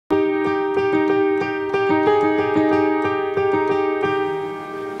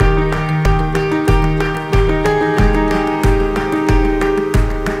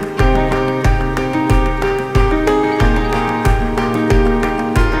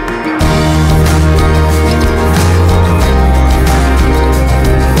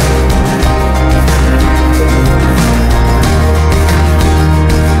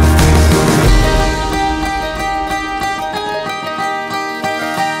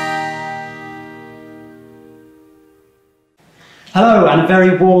Hello and a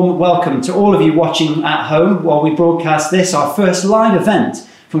very warm welcome to all of you watching at home while we broadcast this, our first live event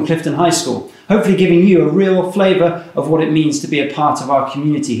from Clifton High School, hopefully giving you a real flavour of what it means to be a part of our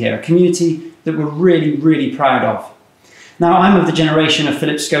community here, a community that we're really proud of. Now, I'm of the generation of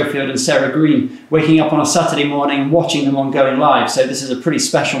Philip Schofield and Sarah Green, waking up on a Saturday morning and watching them on going live, so this is a pretty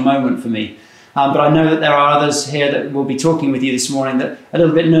special moment for me. But I know that there are others here that will be talking with you this morning that are a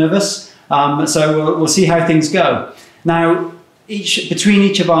little bit nervous, so we'll see how things go. Now, between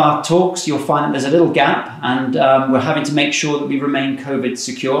each of our talks, you'll find that there's a little gap, and we're having to make sure that we remain COVID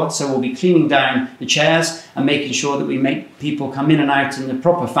secure. So we'll be cleaning down the chairs and making sure that we make people come in and out in the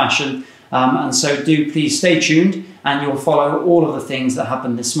proper fashion. And so do please stay tuned, and you'll follow all of the things that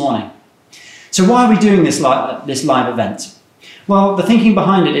happened this morning. So why are we doing this live event? Well, the thinking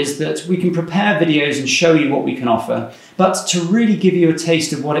behind it is that we can prepare videos and show you what we can offer, but to really give you a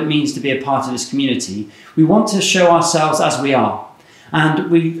taste of what it means to be a part of this community, we want to show ourselves as we are.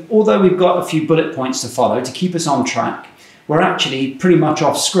 And although we've got a few bullet points to follow to keep us on track, we're actually pretty much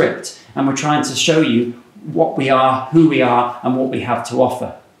off script, and we're trying to show you what we are, who we are, and what we have to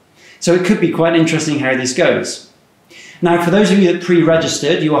offer. So it could be quite interesting how this goes. Now, for those of you that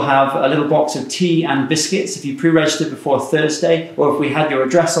pre-registered, you will have a little box of tea and biscuits. If you pre-registered before Thursday, or if we had your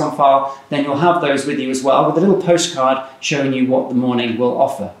address on file, then you'll have those with you as well, with a little postcard showing you what the morning will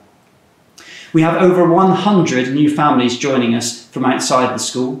offer. We have over 100 new families joining us from outside the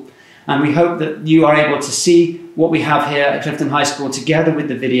school, and we hope that you are able to see what we have here at Clifton High School together with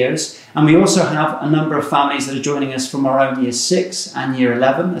the videos. And we also have a number of families that are joining us from our own Year 6 and Year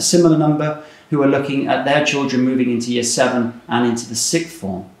 11, a similar number, who are looking at their children moving into Year 7 and into the 6th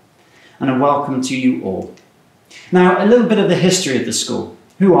form. And a welcome to you all. Now, a little bit of the history of the school.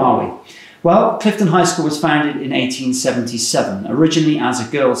 Who are we? Well, Clifton High School was founded in 1877, originally as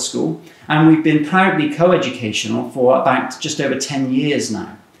a girls' school, and we've been proudly co-educational for about just over 10 years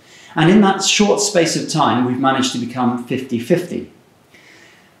now. And in that short space of time, we've managed to become 50-50.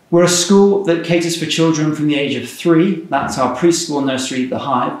 We're a school that caters for children from the age of 3, that's our preschool nursery, the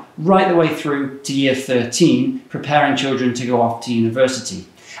Hive, right the way through to Year 13, preparing children to go off to university.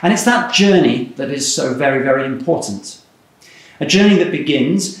 And it's that journey that is so very important. A journey that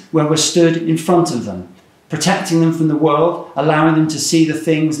begins where we're stood in front of them, protecting them from the world, allowing them to see the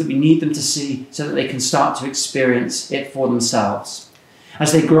things that we need them to see so that they can start to experience it for themselves.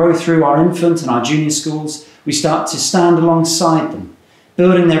 As they grow through our infant and our junior schools, we start to stand alongside them,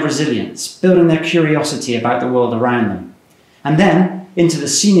 building their resilience, building their curiosity about the world around them. And then into the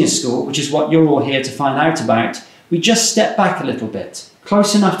senior school, which is what you're all here to find out about, we just step back a little bit,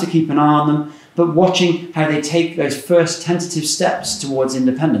 close enough to keep an eye on them, but watching how they take those first tentative steps towards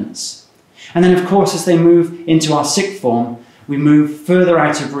independence. And then, of course, as they move into our 6th form, we move further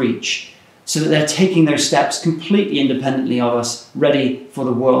out of reach so that they're taking those steps completely independently of us, ready for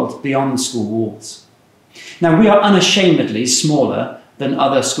the world beyond the school walls. Now, we are unashamedly smaller than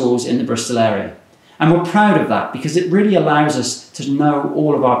other schools in the Bristol area. And we're proud of that because it really allows us to know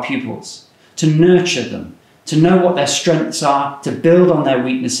all of our pupils, to nurture them, to know what their strengths are, to build on their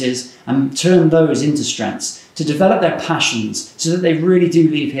weaknesses and turn those into strengths, to develop their passions so that they really do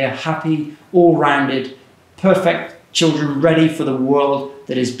leave here happy, all-rounded, perfect children ready for the world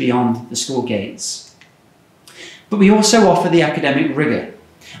that is beyond the school gates. But we also offer the academic rigour,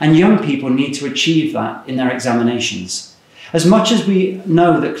 and young people need to achieve that in their examinations. As much as we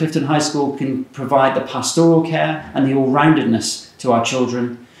know that Clifton High School can provide the pastoral care and the all-roundedness to our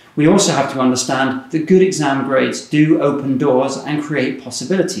children, we also have to understand that good exam grades do open doors and create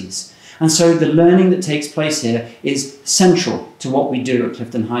possibilities. And so the learning that takes place here is central to what we do at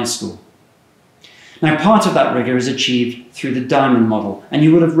Clifton High School. Now, part of that rigour is achieved through the diamond model, and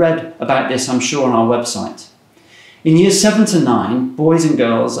you will have read about this, I'm sure, on our website. In Years 7 to 9, boys and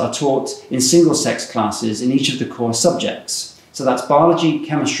girls are taught in single-sex classes in each of the core subjects. So that's biology,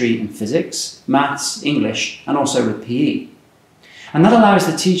 chemistry and physics, maths, English, and also with PE. And that allows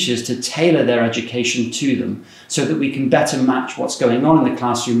the teachers to tailor their education to them so that we can better match what's going on in the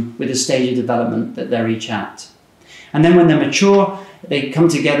classroom with the stage of development that they're each at. And then when they're mature, they come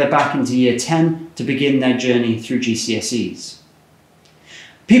together back into Year 10 to begin their journey through GCSEs.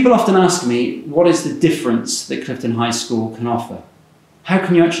 People often ask me, what is the difference that Clifton High School can offer? How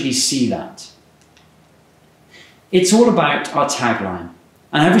can you actually see that? It's all about our tagline.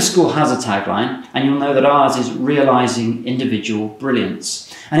 And every school has a tagline, and you'll know that ours is realising individual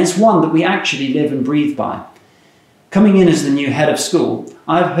brilliance. And it's one that we actually live and breathe by. Coming in as the new head of school,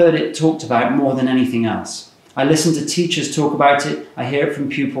 I've heard it talked about more than anything else. I listen to teachers talk about it, I hear it from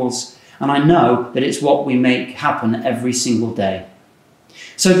pupils, and I know that it's what we make happen every single day.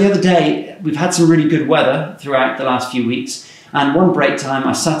 So the other day, we've had some really good weather throughout the last few weeks, And one break time,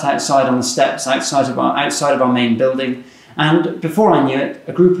 I sat outside on the steps outside of our main building. And before I knew it,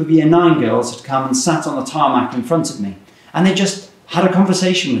 a group of Year 9 girls had come and sat on the tarmac in front of me. And they just had a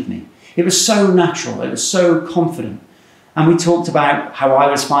conversation with me. It was so natural, it was so confident. And we talked about how I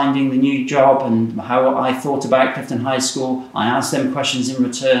was finding the new job and how I thought about Clifton High School. I asked them questions in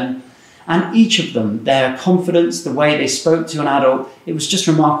return. And each of them, their confidence, the way they spoke to an adult, it was just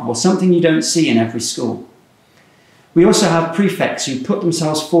remarkable, something you don't see in every school. We also have prefects who put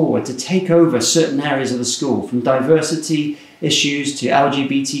themselves forward to take over certain areas of the school, from diversity issues to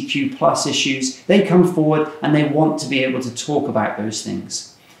LGBTQ+ issues. They come forward and they want to be able to talk about those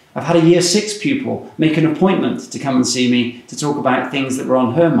things. I've had a Year 6 pupil make an appointment to come and see me to talk about things that were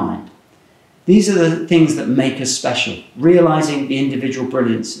on her mind. These are the things that make us special, realising the individual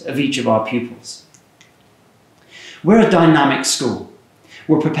brilliance of each of our pupils. We're a dynamic school.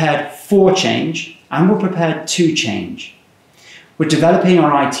 We're prepared for change and we're prepared to change. We're developing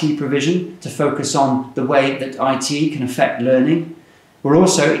our IT provision to focus on the way that IT can affect learning. We're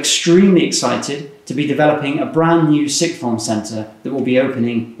also extremely excited to be developing a brand new sixth form centre that will be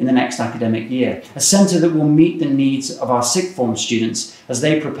opening in the next academic year. A centre that will meet the needs of our sixth form students as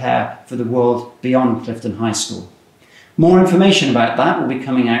they prepare for the world beyond Clifton High School. More information about that will be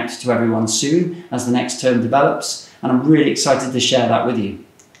coming out to everyone soon as the next term develops, and I'm really excited to share that with you.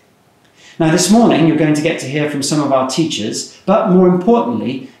 Now this morning you're going to get to hear from some of our teachers, but more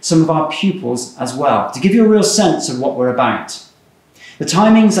importantly, some of our pupils as well, to give you a real sense of what we're about. The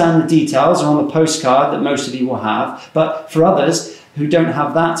timings and the details are on the postcard that most of you will have, but for others who don't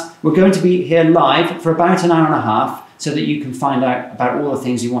have that, we're going to be here live for about an hour and a half so that you can find out about all the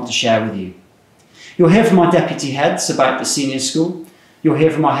things we want to share with you. You'll hear from our deputy heads about the senior school. You'll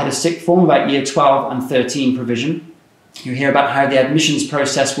hear from our head of sixth form about Year 12 and 13 provision. You'll hear about how the admissions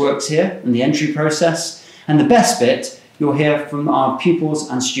process works here and the entry process. And the best bit, you'll hear from our pupils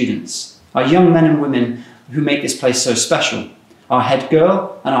and students, our young men and women who make this place so special. Our head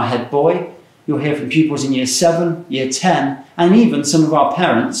girl and our head boy. You'll hear from pupils in Year 7, Year 10, and even some of our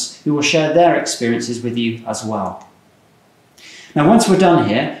parents who will share their experiences with you as well. Now, once we're done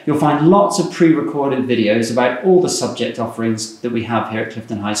here, you'll find lots of pre-recorded videos about all the subject offerings that we have here at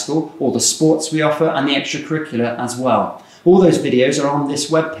Clifton High School, all the sports we offer and the extracurricular as well. All those videos are on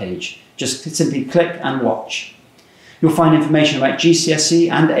this webpage. Just simply click and watch. You'll find information about GCSE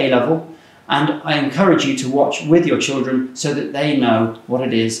and A-level, and I encourage you to watch with your children so that they know what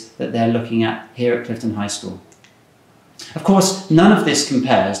it is that they're looking at here at Clifton High School. Of course, none of this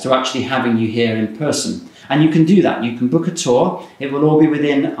compares to actually having you here in person. And you can do that. You can book a tour. It will all be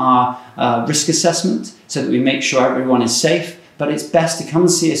within our risk assessment so that we make sure everyone is safe. But it's best to come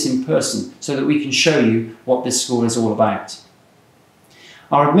and see us in person so that we can show you what this school is all about.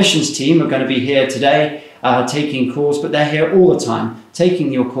 Our admissions team are going to be here today taking calls, but they're here all the time,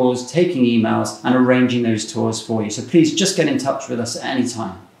 taking your calls, taking emails and arranging those tours for you. So please just get in touch with us at any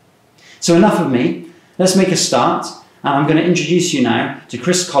time. So enough of me. Let's make a start. And I'm going to introduce you now to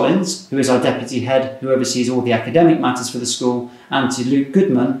Chris Collins, who is our deputy head, who oversees all the academic matters for the school, and to Luke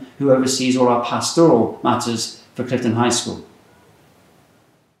Goodman, who oversees all our pastoral matters for Clifton High School.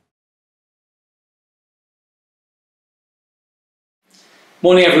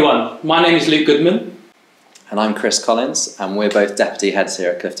 Morning everyone, my name is Luke Goodman. And I'm Chris Collins, and we're both deputy heads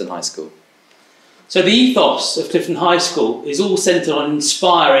here at Clifton High School. So the ethos of Clifton High School is all centred on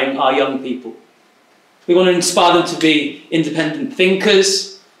inspiring our young people. We want to inspire them to be independent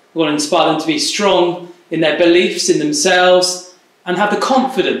thinkers. We want to inspire them to be strong in their beliefs in themselves and have the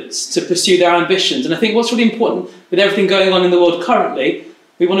confidence to pursue their ambitions. And I think what's really important with everything going on in the world currently,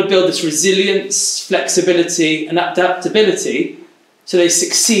 we want to build this resilience, flexibility and adaptability so they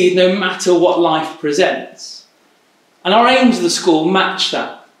succeed no matter what life presents. And our aims of the school match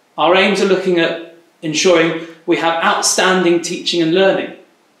that. Our aims are looking at ensuring we have outstanding teaching and learning,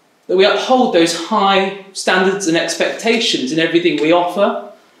 that we uphold those high standards and expectations in everything we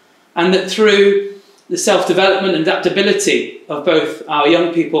offer, and that through the self-development and adaptability of both our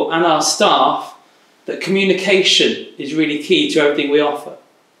young people and our staff, that communication is really key to everything we offer.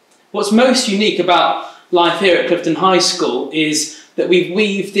 What's most unique about life here at Clifton High School is that we've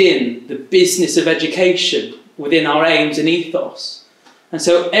weaved in the business of education within our aims and ethos. And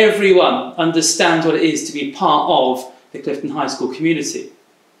so everyone understands what it is to be part of the Clifton High School community.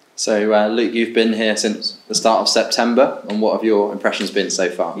 So Luke, you've been here since the start of September, and what have your impressions been so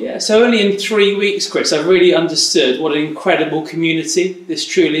far? Yeah, so only in 3 weeks, Chris, I've really understood what an incredible community this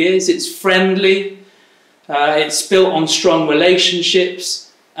truly is. It's friendly, it's built on strong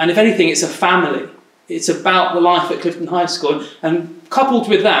relationships, and if anything, it's a family. It's about the life at Clifton High School, and coupled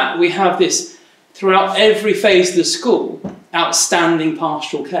with that, we have this throughout every phase of the school, outstanding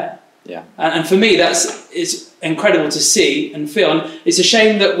pastoral care. Yeah. And for me, it's incredible to see and feel. And it's a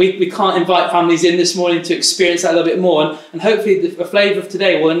shame that we can't invite families in this morning to experience that a little bit more. And hopefully the flavour of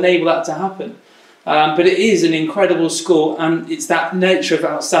today will enable that to happen. But it is an incredible school, and it's that nature of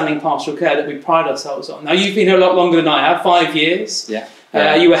outstanding pastoral care that we pride ourselves on. Now, you've been here a lot longer than I have, 5 years. Yeah.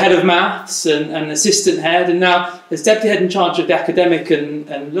 You were head of maths and assistant head, and now as deputy head in charge of the academic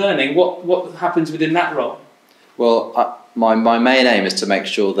and learning. What happens within that role? Well, my main aim is to make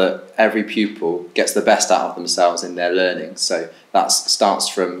sure that every pupil gets the best out of themselves in their learning. So that starts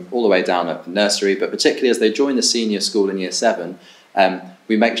from all the way down at nursery, but particularly as they join the senior school in year 7,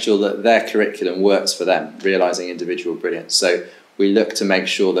 we make sure that their curriculum works for them, realising individual brilliance. So we look to make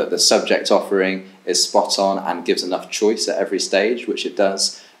sure that the subject offering is spot on and gives enough choice at every stage, which it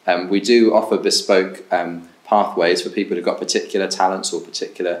does. We do offer bespoke pathways for people who've got particular talents or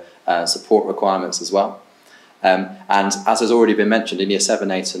particular support requirements as well. And as has already been mentioned, in year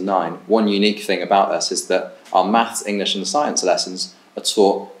 7, 8 and 9, one unique thing about us is that our maths, English and science lessons are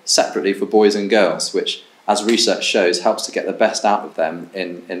taught separately for boys and girls, which, as research shows, helps to get the best out of them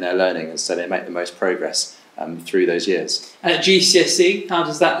in their learning, and so they make the most progress through those years. And at GCSE, how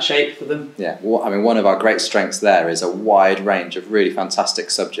does that shape for them? Yeah, well, I mean, one of our great strengths there is a wide range of really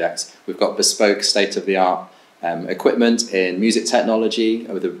fantastic subjects. We've got bespoke, state-of-the-art equipment in music technology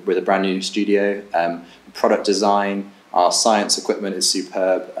with a brand new studio, product design. Our science equipment is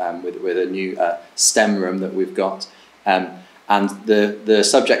superb with a new STEM room that we've got. And the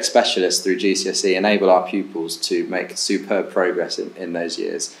subject specialists through GCSE enable our pupils to make superb progress in those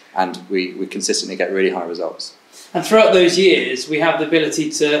years, and we consistently get really high results. And throughout those years, we have the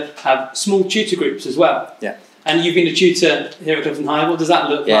ability to have small tutor groups as well. Yeah. And you've been a tutor here at Clifton High. What does that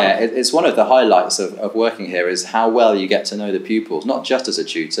look like? Yeah, it's one of the highlights of working here is how well you get to know the pupils, not just as a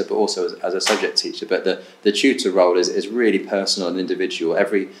tutor, but also as a subject teacher. But the tutor role is really personal and individual.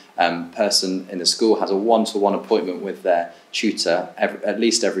 Every person in the school has a one-to-one appointment with their tutor at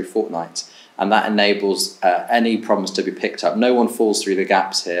least every fortnight. And that enables any problems to be picked up. No one falls through the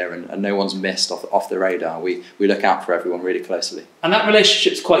gaps here, and no one's missed off the radar. We look out for everyone really closely. And that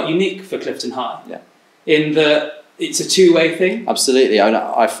relationship's quite unique for Clifton High. Yeah. In that it's a two-way thing? Absolutely.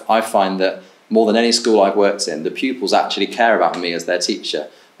 I find that more than any school I've worked in, the pupils actually care about me as their teacher.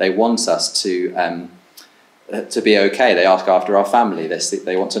 They want us to be okay. They ask after our family.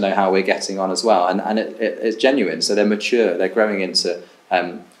 They want to know how we're getting on as well. And it's genuine. So they're mature. They're growing into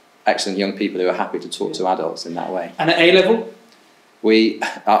excellent young people who are happy to talk to adults in that way. And at A-level?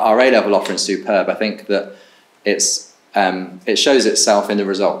 Our A-level offering is superb. I think that it shows itself in the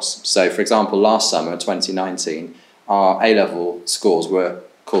results. So, for example, last summer, 2019, our A-level scores were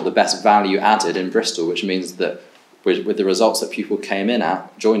called the best value added in Bristol, which means that with the results that people came in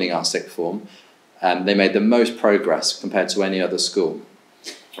at, joining our sixth form, they made the most progress compared to any other school,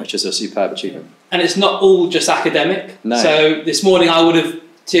 which is a superb achievement. And it's not all just academic. No. So this morning I would have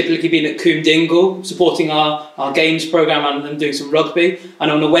typically been at Coombe Dingle supporting our games programme and doing some rugby.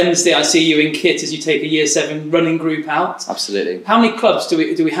 And on a Wednesday I see you in kit as you take a year 7 running group out. Absolutely. How many clubs do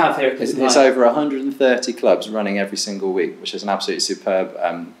we have here at Clifton High? It's over 130 clubs running every single week, which is an absolutely superb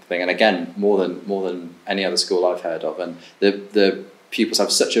thing. And again, more than any other school I've heard of. And the pupils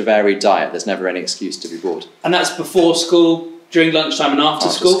have such a varied diet, there's never any excuse to be bored. And that's before school, during lunchtime and after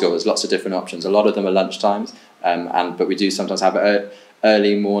school? After school, there's lots of different options. A lot of them are lunchtimes, but we do sometimes have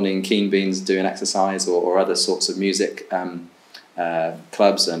early morning keen beans doing exercise or other sorts of music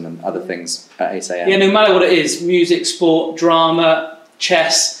clubs and other things at 8 a.m. Yeah, no matter what it is, music, sport, drama,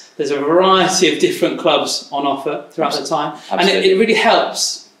 chess, there's a variety of different clubs on offer throughout the time. Absolutely. And it really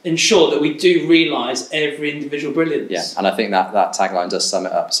helps ensure that we do realise every individual brilliance. Yeah, and I think that tagline does sum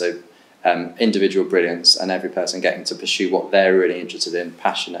it up. So individual brilliance and every person getting to pursue what they're really interested in,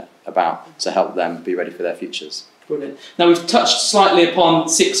 passionate about, to help them be ready for their futures. Brilliant. Now we've touched slightly upon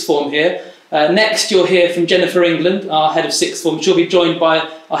sixth form here. Next you'll hear from Jennifer England, our head of sixth form. She'll be joined by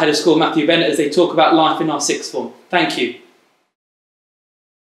our head of school, Matthew Bennett, as they talk about life in our sixth form. Thank you.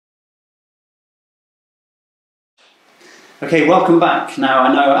 Okay, welcome back. Now,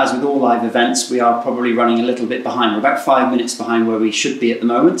 I know, as with all live events, we are probably running a little bit behind. We're about 5 minutes behind where we should be at the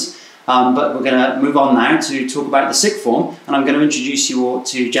moment. But we're going to move on now to talk about the sixth form. And I'm going to introduce you all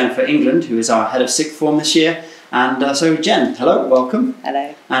to Jennifer England, who is our head of sixth form this year. And so, Jen, hello, welcome.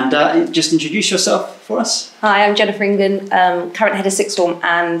 Hello. And just introduce yourself for us. Hi, I'm Jennifer England, current head of sixth form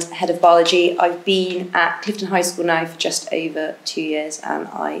and head of biology. I've been at Clifton High School now for just over 2 years, and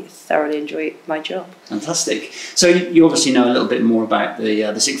I thoroughly enjoy my job. Fantastic. So you obviously know a little bit more about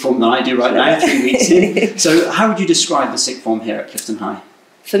the sixth form than I do right now, 3 weeks in. So how would you describe the sixth form here at Clifton High?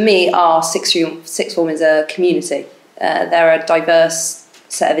 For me, our sixth form is a community. They're a diverse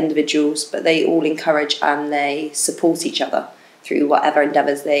set of individuals, but they all encourage and they support each other through whatever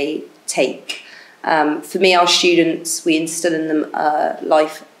endeavours they take. For me, our students, we instill in them a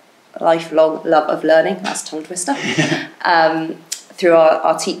lifelong love of learning. That's a tongue twister. Through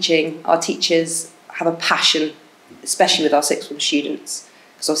our teaching, our teachers have a passion, especially with our sixth form students,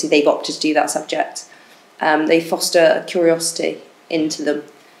 because obviously they've opted to do that subject. They foster a curiosity into them,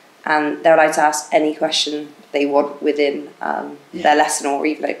 and they're allowed to ask any question they want within their lesson or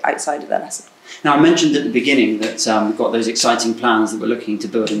even outside of their lesson. Now, I mentioned at the beginning that we've got those exciting plans that we're looking to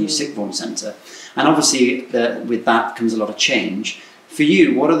build a new sixth form centre, and obviously with that comes a lot of change. For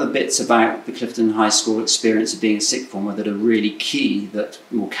you, what are the bits about the Clifton High School experience of being a sixth former that are really key that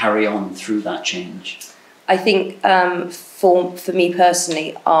will carry on through that change? I think for me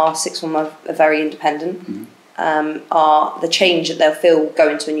personally, our sixth form are very independent. The change that they'll feel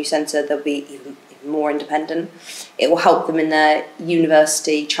going to a new centre, they'll be even more independent. It will help them in their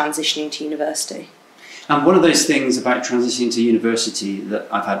university, transitioning to university. And one of those things about transitioning to university that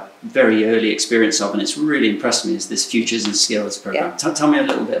I've had very early experience of, and it's really impressed me, is this Futures and Skills programme. Yeah. Tell me a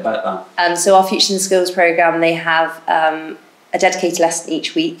little bit about that. So our Futures and Skills programme, they have a dedicated lesson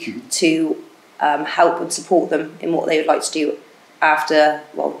each week to help and support them in what they would like to do after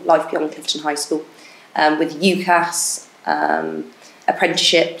life beyond Clifton High School. With UCAS,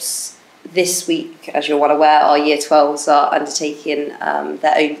 apprenticeships. This week, as you're well aware, our Year 12s are undertaking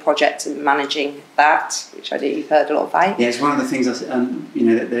their own project and managing that, which I know you've heard a lot about. Yeah, it's one of the things,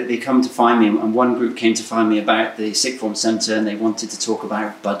 they come to find me, and one group came to find me about the sixth form centre, and they wanted to talk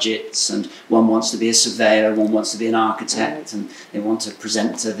about budgets, and one wants to be a surveyor, one wants to be an architect, and they want to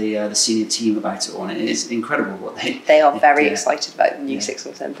present to the senior team about it all, and it is incredible what they are very excited about the new sixth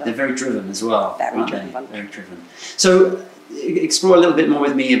form centre. They're very driven as well, very driven. Very driven. So, explore a little bit more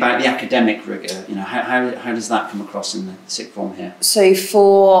with me about the academic rigour. How does that come across in the sixth form here? So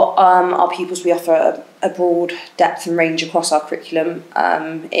for our pupils, we offer a broad depth and range across our curriculum.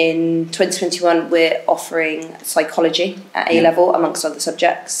 In 2021, we're offering psychology at A level amongst other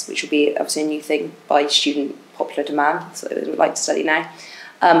subjects, which will be obviously a new thing by student popular demand, so they would like to study now.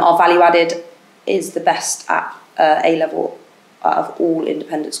 Our value added is the best at A level of all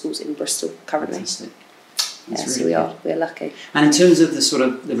independent schools in Bristol currently. Fantastic. Yes, really we're lucky. And in terms of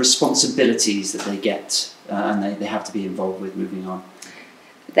the responsibilities that they get and they have to be involved with moving on?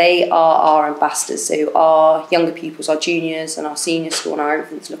 They are our ambassadors, so our younger pupils, our juniors and our senior school and our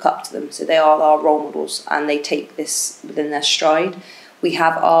infants look up to them, so they are our role models and they take this within their stride. We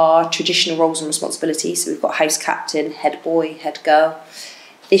have our traditional roles and responsibilities, so we've got house captain, head boy, head girl.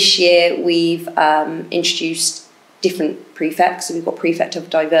 This year we've introduced different prefects, so we've got prefect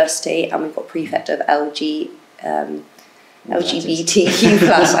of diversity and we've got prefect of LGBTQ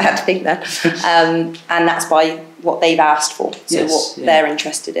plus. I had to think that, and that's by what they've asked for, so they're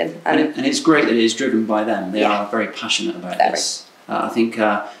interested in, and it's great that it is driven by them. They are very passionate about this. I think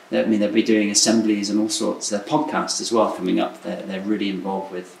they'll be doing assemblies and all sorts. Their podcast as well coming up. They're really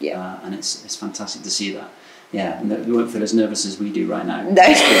involved with, and it's fantastic to see that. Yeah, and you won't feel as nervous as we do right now. No.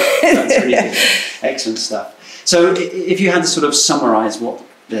 That's good. That's really good. Excellent stuff. So if you had to sort of summarise what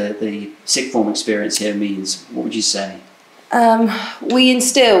the sixth form experience here means, what would you say? We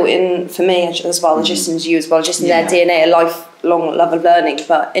instill in, for me as well, just in you as well, just in their DNA, a lifelong love of learning.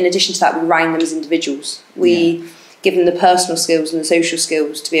 But in addition to that, we round them as individuals. We give them the personal skills and the social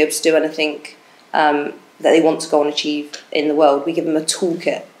skills to be able to do anything that they want to go and achieve in the world. We give them a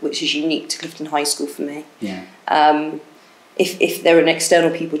toolkit, which is unique to Clifton High School for me. Yeah. If there are external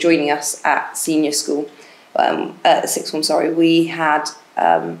people joining us at senior school, at sixth form, we had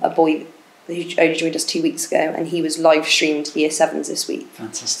a boy who only joined us 2 weeks ago, and he was live streamed to the Year 7s this week.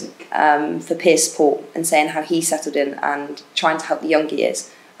 Fantastic. For peer support and saying how he settled in and trying to help the younger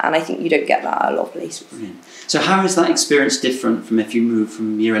years. And I think you don't get that at a lot of places. Brilliant. So how is that experience different from if you move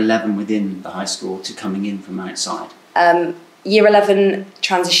from Year 11 within the high school to coming in from outside? Year 11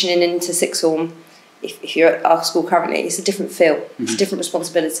 transitioning into sixth form, if you're at our school currently, it's a different feel. It's a different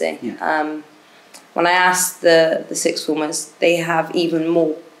responsibility. Yeah. When I ask the sixth formers, they have even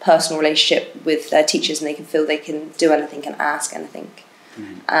more personal relationship with their teachers and they can feel they can do anything and ask anything.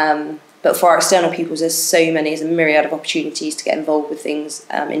 But for our external pupils, there's a myriad of opportunities to get involved with things,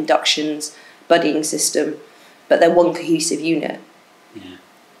 inductions, buddying system, but they're one cohesive unit. Yeah,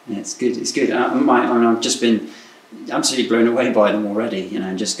 it's good. It's good. I've just been absolutely blown away by them already.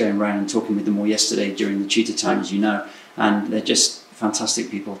 Just going around and talking with them all yesterday during the tutor time, as you know, and they're just fantastic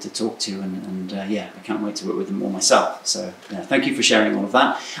people to talk to, and yeah, I can't wait to work with them all myself. So yeah, thank you for sharing all of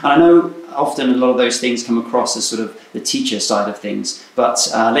that. And I know often a lot of those things come across as sort of the teacher side of things, but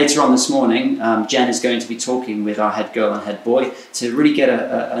later on this morning, Jen is going to be talking with our head girl and head boy to really get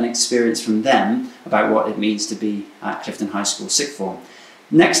an experience from them about what it means to be at Clifton High School Sixth Form.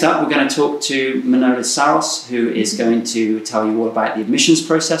 Next up, we're going to talk to Manolis Saros, who is going to tell you all about the admissions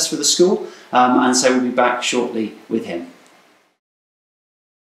process for the school, and so we'll be back shortly with him.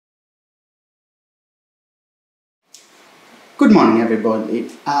 Good morning, everybody.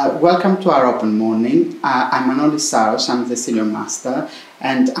 Welcome to our open morning. I'm Manolis Saros, I'm the senior master,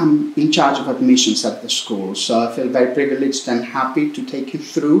 and I'm in charge of admissions at the school. So I feel very privileged and happy to take you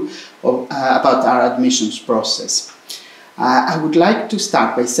through about our admissions process. I would like to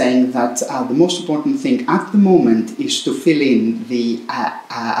start by saying that the most important thing at the moment is to fill in the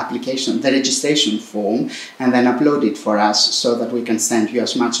application, the registration form, and then upload it for us so that we can send you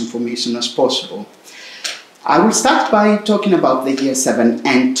as much information as possible. I will start by talking about the Year 7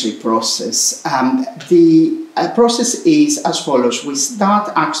 entry process. The process is as follows. We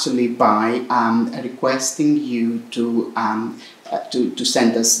start actually by requesting you to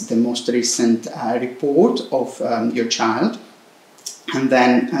send us the most recent report of your child, and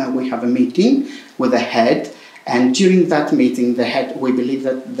then we have a meeting with the head. And during that meeting, we believe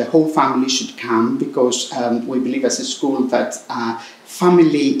that the whole family should come, because we believe as a school that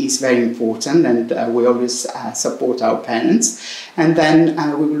family is very important, and we always support our parents. And then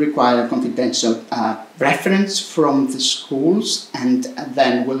we will require a confidential reference from the schools, and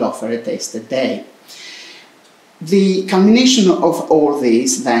then we'll offer a taster day. The culmination of all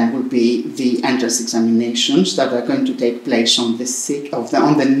these then will be the entrance examinations that are going to take place on the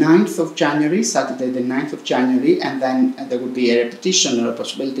 9th of January, Saturday the 9th of January, and then there will be a repetition or a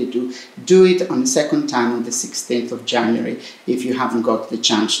possibility to do it on the second time on the 16th of January if you haven't got the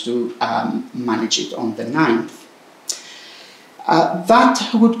chance to manage it on the 9th. That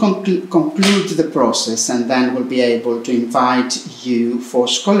would conclude the process, and then we'll be able to invite you for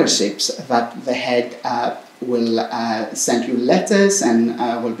scholarships that the head will send you letters, and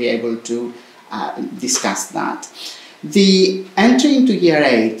we'll be able to discuss that. The entry into Year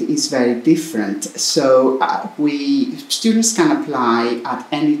 8 is very different, so students can apply at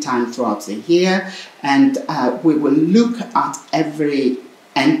any time throughout the year, and we will look at every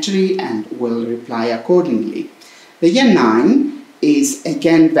entry and will reply accordingly. The Year 9 is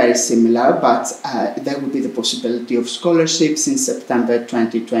again very similar, but there will be the possibility of scholarships in September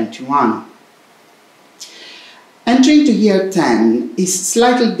 2021. Entering to Year 10 is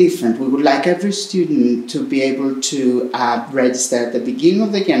slightly different. We would like every student to be able to register at the beginning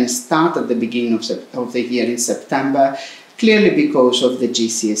of the year and start at the beginning of the year in September, clearly because of the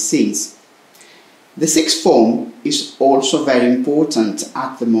GCSEs. The sixth form is also very important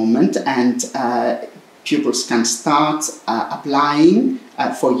at the moment, and pupils can start applying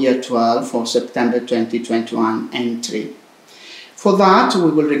for Year 12 for September 2021 entry. For that,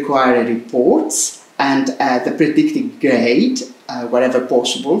 we will require reports and the predicted grade, wherever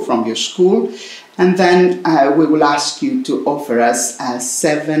possible, from your school. And then we will ask you to offer us a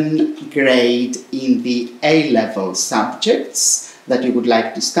 7 grade in the A-level subjects that you would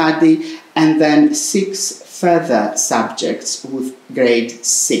like to study, and then 6 further subjects with grade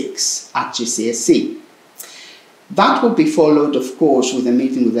 6 at GCSE. That will be followed, of course, with a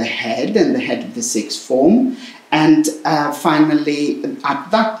meeting with the head and the head of the sixth form. And finally, at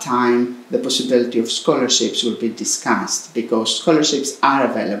that time, the possibility of scholarships will be discussed, because scholarships are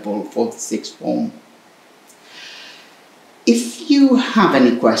available for the sixth form. If you have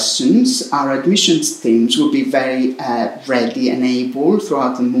any questions, our admissions teams will be very ready and able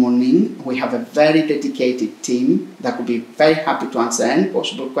throughout the morning. We have a very dedicated team that will be very happy to answer any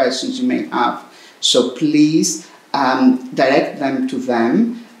possible questions you may have. So please direct them to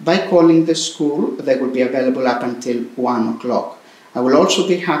them. By calling the school, they will be available up until 1 o'clock. I will also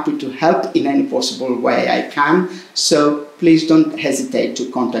be happy to help in any possible way I can, so please don't hesitate to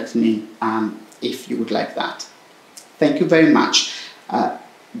contact me if you would like that. Thank you very much.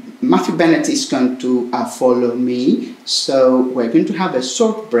 Matthew Bennett is going to follow me, so we're going to have a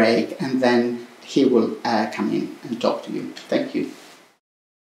short break, and then he will come in and talk to you. Thank you.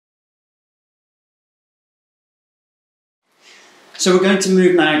 So we're going to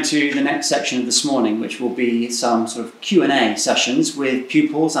move now to the next section of this morning, which will be some sort of Q&A sessions with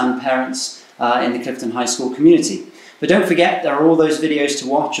pupils and parents in the Clifton High School community. But don't forget, there are all those videos to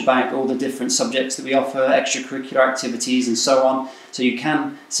watch about all the different subjects that we offer, extracurricular activities and so on, so you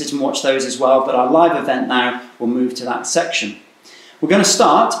can sit and watch those as well. But our live event now will move to that section. We're going to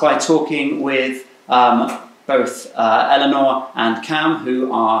start by talking with both Eleanor and Cam,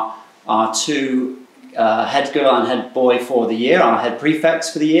 who are our two head girl and head boy for the year, our head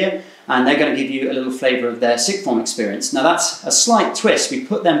prefects for the year, and they're going to give you a little flavour of their sixth form experience. Now that's a slight twist. We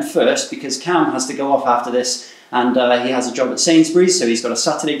put them first because Cam has to go off after this, and he has a job at Sainsbury's, so he's got a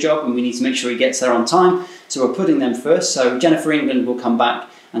Saturday job and we need to make sure he gets there on time. So we're putting them first. So Jennifer England will come back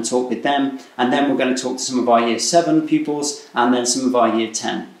and talk with them, and then we're going to talk to some of our Year 7 pupils and then some of our Year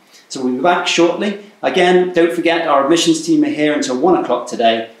 10. So we'll be back shortly. Again, don't forget our admissions team are here until 1 o'clock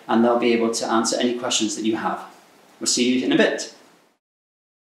today, and they'll be able to answer any questions that you have. We'll see you in a bit.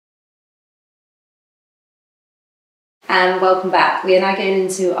 And welcome back. We are now going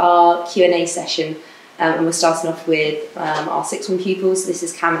into our Q&A session, and we're starting off with our sixth form pupils. This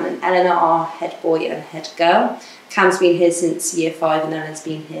is Cam and Eleanor, our head boy and head girl. Cam's been here since Year 5 and Eleanor's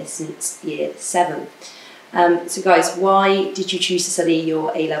been here since Year 7. So guys, why did you choose to study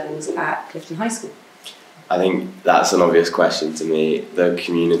your A-levels at Clifton High School? I think that's an obvious question to me. The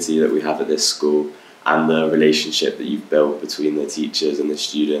community that we have at this school and the relationship that you've built between the teachers and the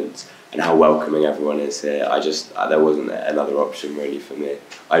students and how welcoming everyone is here, there wasn't another option really for me.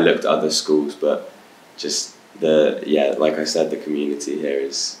 I looked at other schools, but just like I said, the community here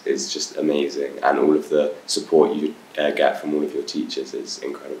is just amazing, and all of the support you get from all of your teachers is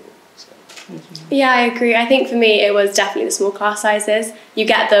incredible. So. Yeah, I agree. I think for me it was definitely the small class sizes. You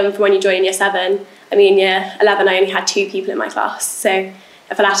get them from when you join in Year 7. I mean, in Year 11 I only had 2 people in my class, so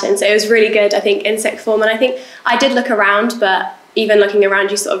for Latin, so it was really good, I think, in sixth form. And I think I did look around, but even looking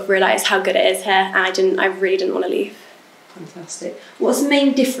around you sort of realise how good it is here, and I really didn't want to leave. Fantastic. What's the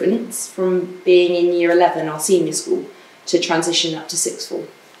main difference from being in Year 11 or senior school to transition up to sixth form?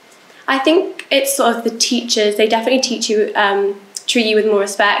 I think it's sort of the teachers. They definitely teach you, treat you with more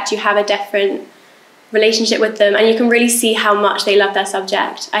respect. You have a different relationship with them, and you can really see how much they love their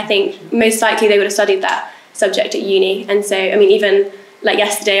subject. I think most likely they would have studied that subject at uni, and so, I mean, even like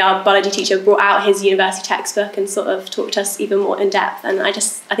yesterday, our biology teacher brought out his university textbook and sort of talked to us even more in depth, and I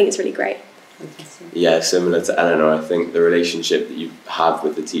think it's really great. Yeah, similar to Eleanor, I think the relationship that you have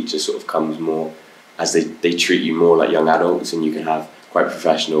with the teacher sort of comes more as they treat you more like young adults, and you can have quite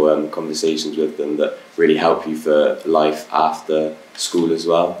professional conversations with them that really help you for life after school as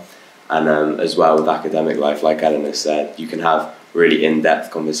well. And as well with academic life, like Eleanor said, you can have really in-depth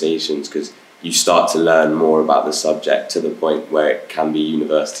conversations because you start to learn more about the subject to the point where it can be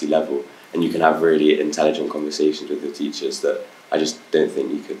university level, and you can have really intelligent conversations with your teachers that I just don't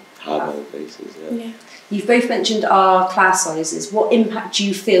think you could have other places. Yeah. You've both mentioned our class sizes. What impact do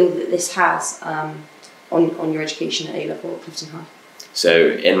you feel that this has on your education at A-level at Clifton High? So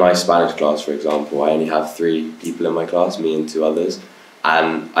in my Spanish class, for example, I only have 3 people in my class, me and 2 others,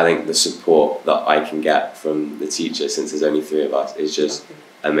 and I think the support that I can get from the teacher, since there's only 3 of us, is just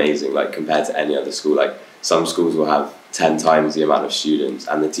amazing. Like compared to any other school, like some schools will have 10 times the amount of students,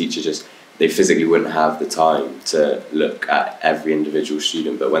 and the teacher they physically wouldn't have the time to look at every individual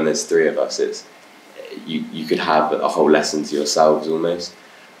student. But when there's 3 of us, it's you could have a whole lesson to yourselves almost.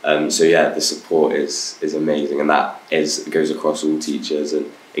 So yeah, the support is amazing, and that goes across all teachers,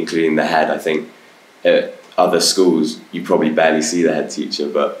 and including the head. I think at other schools you probably barely see the head teacher,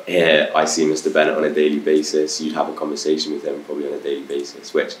 but here I see Mr. Bennett on a daily basis. You'd have a conversation with him probably on a daily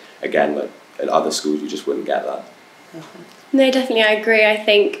basis, which again, like at other schools, you just wouldn't get that. No, definitely, I agree. I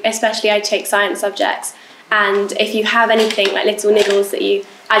think especially I take science subjects, and if you have anything like little niggles that you,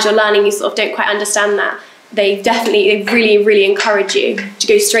 as you're learning, you sort of don't quite understand that, they really, really encourage you to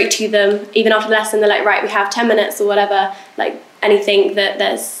go straight to them. Even after the lesson, they're like, right, we have 10 minutes or whatever, like anything that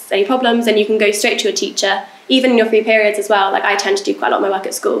there's any problems, and you can go straight to a teacher, even in your free periods as well. Like I tend to do quite a lot of my work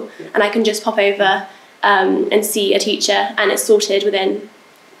at school, and I can just pop over and see a teacher, and it's sorted within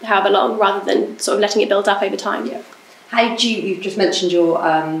however long, rather than sort of letting it build up over time. Yeah. You've just mentioned your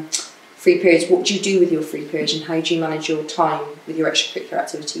free periods. What do you do with your free periods, and how do you manage your time with your extracurricular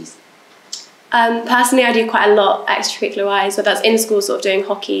activities? Personally, I do quite a lot extracurricular wise, whether that's in school, sort of doing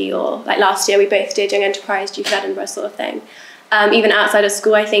hockey, or like last year we both did doing enterprise, Duke of Edinburgh sort of thing. Even outside of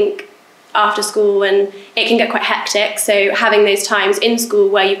school, I think after school, and it can get quite hectic, so having those times in school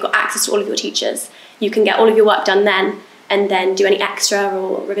where you've got access to all of your teachers, you can get all of your work done then, and then do any extra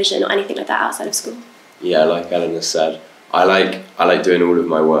or revision or anything like that outside of school. Yeah, like Eleanor said, I like doing all of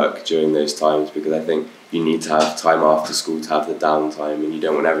my work during those times, because I think you need to have time after school to have the downtime, and you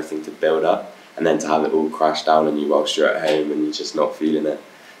don't want everything to build up and then to have it all crash down on you whilst you're at home and you're just not feeling it.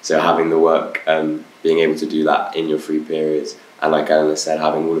 So having the work, being able to do that in your free periods, and like Eleanor said,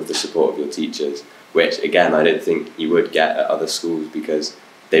 having all of the support of your teachers, which again I don't think you would get at other schools because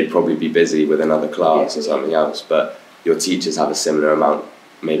they'd probably be busy with another class or something else, but your teachers have a similar amount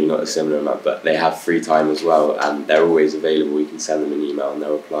maybe not a similar amount, but they have free time as well, and they're always available. You can send them an email and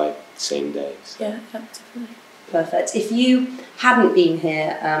they'll reply the same day. So. Yeah, definitely. Perfect. If you hadn't been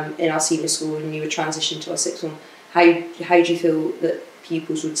here in our senior school and you were transitioned to our sixth one, how do you feel that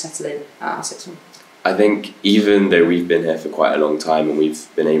pupils would settle in at our sixth one? I think even though we've been here for quite a long time and we've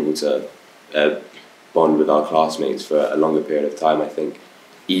been able to bond with our classmates for a longer period of time, I think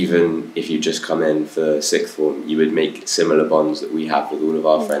even if you just come in for sixth form, you would make similar bonds that we have with all of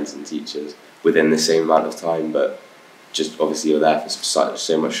our friends and teachers within the same amount of time, but just obviously you're there for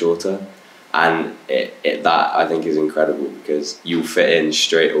so much shorter. And that I think is incredible because you'll fit in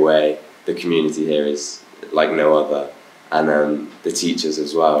straight away. The community here is like no other, and the teachers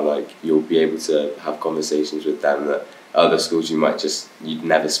as well. Like you'll be able to have conversations with them that other schools you'd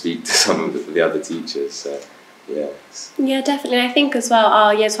never speak to some of the other teachers. So yeah. Yeah, definitely. I think as well,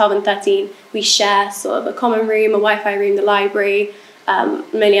 our year 12 and 13, we share sort of a common room, a Wi-Fi room, the library,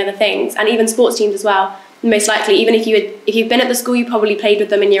 many other things, and even sports teams as well. Most likely, even if you've been at the school, you probably played with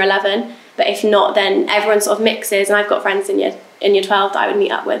them in year 11. But if not, then everyone sort of mixes, and I've got friends in year 12 that I would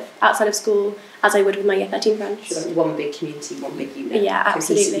meet up with outside of school, as I would with my year 13 friends. Should have one big community, one big unit. Yeah,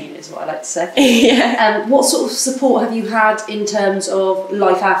 absolutely. Unit is what I like to say. Yeah. What sort of support have you had in terms of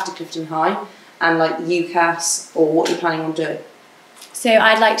life after Clifton High and like UCAS, or what you're planning on doing? So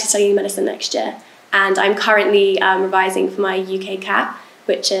I'd like to study medicine next year, and I'm currently revising for my UK CAT,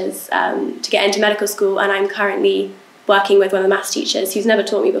 which is to get into medical school, and I'm currently working with one of the maths teachers who's never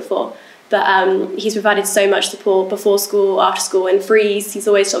taught me before. But he's provided so much support before school, after school, and freeze. He's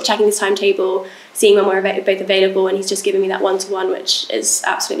always sort of checking his timetable, seeing when we're both available, and he's just given me that one-to-one, which is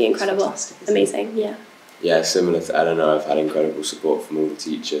absolutely incredible. Amazing, yeah. Yeah, similar to Eleanor, I've had incredible support from all the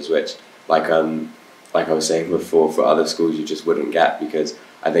teachers, which, like I was saying before, for other schools you just wouldn't get, because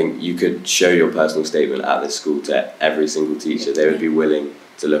I think you could show your personal statement at this school to every single teacher. They would be willing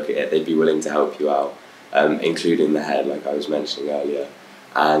to look at it. They'd be willing to help you out, including the head, like I was mentioning earlier.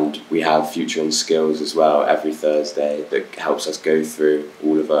 And we have Future and Skills as well every Thursday that helps us go through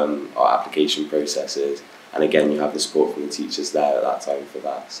all of our application processes. And again, you have the support from the teachers there at that time for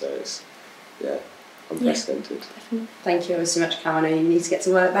that. So it's, unprecedented. Yeah, thank you ever so much, Cam. I know you need to get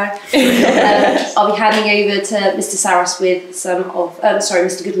to work now. I'll be handing over to Mr. Saras with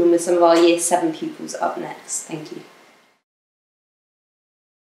Mr. Goodman with some of our Year 7 pupils up next. Thank you.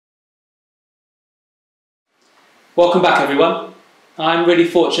 Welcome back, everyone. I'm really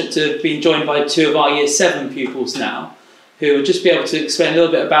fortunate to have been joined by two of our Year 7 pupils now, who will just be able to explain a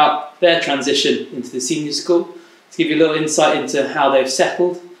little bit about their transition into the senior school, to give you a little insight into how they've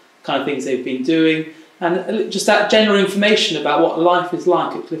settled, kind of things they've been doing, and just that general information about what life is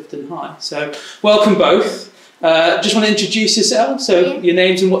like at Clifton High. So, welcome both. Just want to introduce yourselves, so your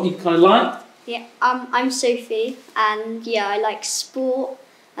names and what you kind of like. Yeah, I'm Sophie, and yeah, I like sport,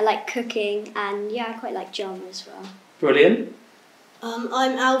 I like cooking, and yeah, I quite like drama as well. Brilliant.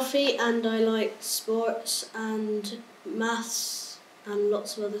 I'm Alfie, and I like sports and maths and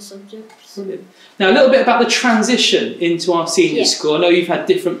lots of other subjects. Brilliant. Now, a little bit about the transition into our senior school. I know you've had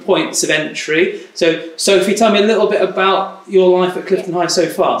different points of entry. So, Sophie, tell me a little bit about your life at Clifton High so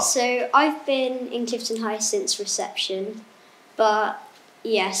far. So, I've been in Clifton High since reception, but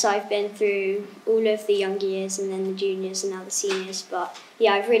yes, I've been through all of the younger years and then the juniors and now the seniors. But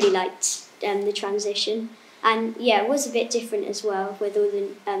yeah, I've really liked the transition. And yeah, it was a bit different as well with all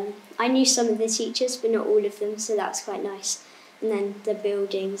the, I knew some of the teachers, but not all of them, so that was quite nice. And then the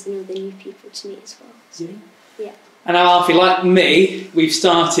buildings and all the new people to meet as well. So, yeah. And now, Alfie, like me, we've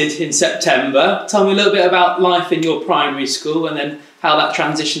started in September. Tell me a little bit about life in your primary school and then how that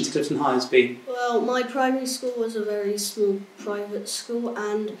transition to Clifton High has been. Well, my primary school was a very small private school,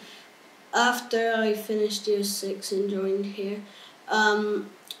 and after I finished Year 6 and joined here,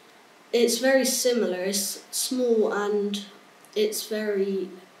 it's very similar. It's small and it's very...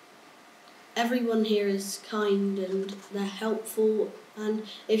 Everyone here is kind and they're helpful, and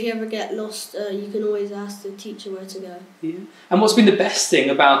if you ever get lost, you can always ask the teacher where to go. Yeah. And what's been the best thing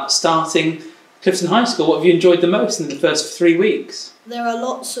about starting Clifton High School? What have you enjoyed the most in the first 3 weeks? There are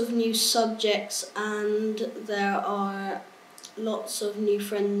lots of new subjects, and there are lots of new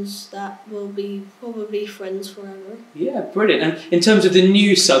friends that will be probably friends forever. Yeah, brilliant. And in terms of the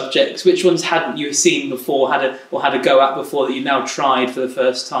new subjects, which ones hadn't you seen before, had a go at before that you now tried for the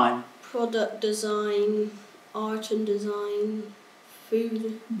first time? Product design, art and design,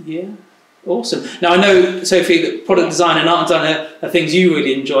 food. Yeah, awesome. Now I know, Sophie, that product design and art design are things you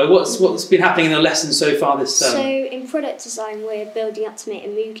really enjoy. What's been happening in the lessons so far this term? So in product design, we're building up to make a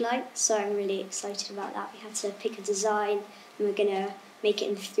mood light, so I'm really excited about that. We had to pick a design, and we're going to make it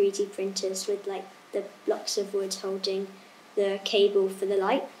in 3D printers with like the blocks of wood holding the cable for the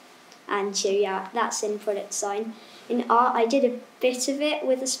light. And so yeah, that's in product design. In art, I did a bit of it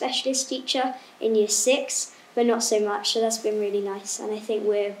with a specialist teacher in year 6, but not so much, so that's been really nice. And I think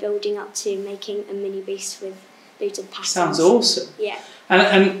we're building up to making a mini beast with loads of patterns. Sounds awesome. Yeah.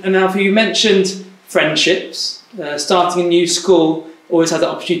 And Alfie, you mentioned friendships. Starting a new school always has the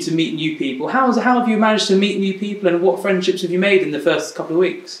opportunity to meet new people. How have you managed to meet new people, and what friendships have you made in the first couple of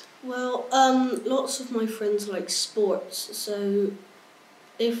weeks? Well, lots of my friends like sports, so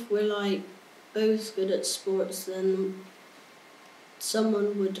if we're like both good at sports, then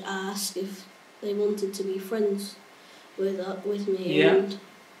someone would ask if they wanted to be friends with me, Yeah. and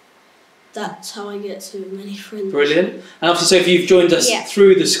that's how I get so many friends. Brilliant. And obviously, so if you've joined us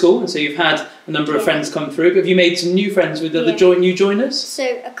through the school, and so you've had a number of friends come through, but have you made some new friends with other new joiners?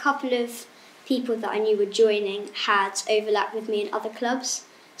 So a couple of people that I knew were joining had overlap with me in other clubs.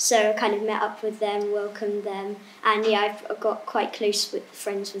 So I kind of met up with them, welcomed them, and yeah, I've got quite close with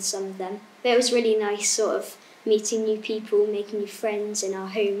friends with some of them. But it was really nice sort of meeting new people, making new friends in our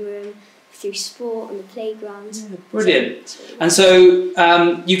homeroom, through sport, on the playground. Yeah, brilliant. So really and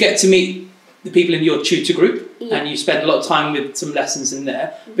so you get to meet the people in your tutor group, Yeah. and you spend a lot of time with some lessons in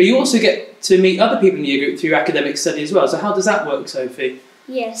there, but you also get to meet other people in your group through academic study as well. So how does that work, Sophie?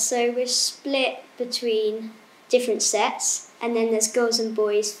 Yeah, so we're split between different sets, and then there's girls and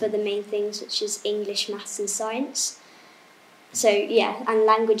boys for the main things, which is English, maths and science. So yeah, and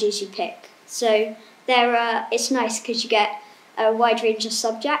languages you pick. So it's nice because you get a wide range of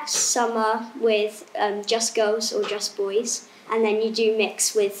subjects. Some are with just girls or just boys, and then you do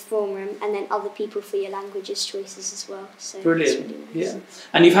mix with form room and then other people for your languages choices as well. So Brilliant. it's really nice. Yeah.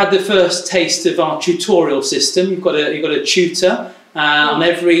 And you've had the first taste of our tutorial system. You've got a tutor on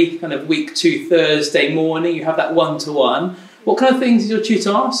every kind of week 2 Thursday morning. You have that one-to-one. What kind of things does your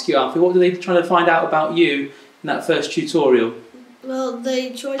tutor ask you, Alfie? What are they trying to find out about you in that first tutorial? Well,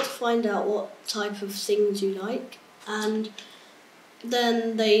 they try to find out what type of things you like, and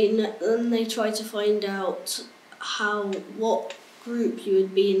then they try to find out what group you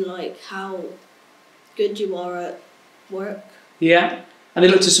would be in, like how good you are at work. Yeah. And they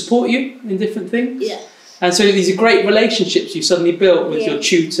look to support you in different things? Yeah. And so these are great relationships you've suddenly built with your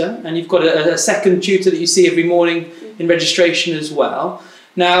tutor, and you've got a second tutor that you see every morning in registration as well.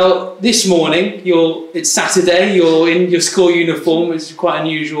 Now, this morning, it's Saturday, you're in your school uniform, which is quite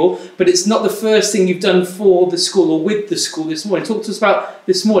unusual, but it's not the first thing you've done for the school or with the school this morning. Talk to us about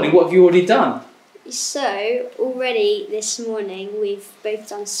this morning. What have you already done? So already this morning we've both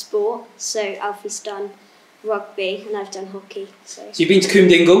done sport. So Alfie's done rugby and I've done hockey. So you've been to Coombe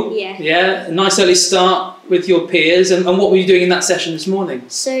Yeah. Yeah, a nice early start with your peers. And what were you doing in that session this morning?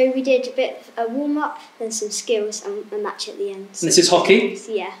 So we did a bit of a warm-up, then some skills and a match at the end. So And this is hockey?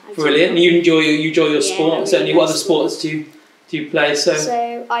 Yeah. Brilliant. And you enjoy your sport. really Certainly, like what other sports do you play?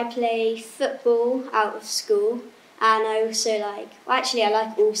 So I play football out of school, and I also I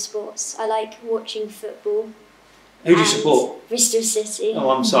like all sports. I like watching football. Who do you support? Bristol City.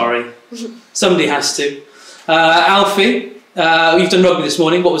 Oh, I'm sorry. Somebody has to. Alfie, you've done rugby this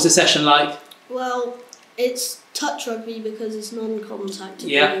morning. What was the session like? Well, it's touch rugby because it's non-contact at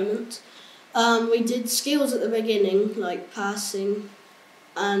Yeah. the moment. We did skills at the beginning, like passing,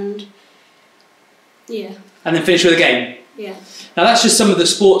 and yeah. And then finish with a game. Yeah. Now that's just some of the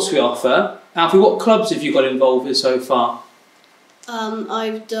sports we offer. Alfie, what clubs have you got involved with so far?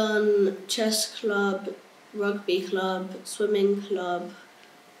 I've done chess club, rugby club, swimming club,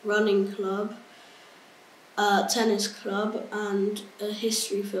 running club, tennis club, and a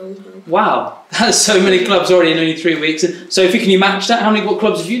history film club. Wow, that's so many clubs already in only 3 weeks. And Sophie, can you match that? What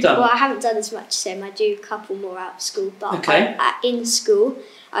clubs have you done? Well, I haven't done as much as him. I do a couple more out of school, but Okay. in school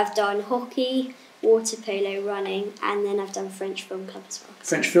I've done hockey, water polo, running, and then I've done French film club as well.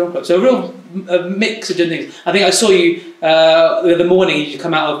 French Film Club. So a real mix of different things. I think I saw you the other morning, you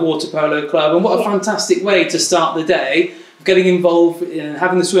come out of Water Polo Club, and what a fantastic way to start the day, getting involved in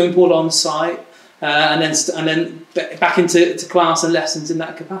having the swimming pool on site, and then back into class and lessons in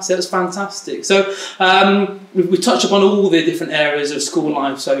that capacity. That's fantastic. So we've touched upon all the different areas of school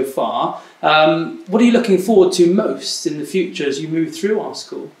life so far. What are you looking forward to most in the future as you move through our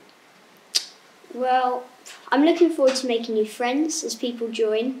school? Well, I'm looking forward to making new friends as people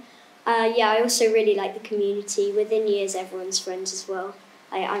join. I also really like the community. Within years, everyone's friends as well.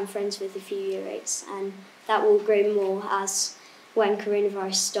 I'm friends with a few year 8s, and that will grow more as when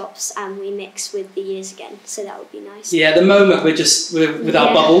coronavirus stops and we mix with the years again. So that would be nice. Yeah, at the moment we're with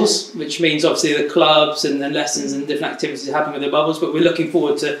our bubbles, which means obviously the clubs and the lessons and different activities happen with the bubbles, but we're looking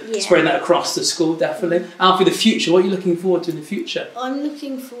forward to spreading that across the school, definitely. Alfie, the future, what are you looking forward to in the future? I'm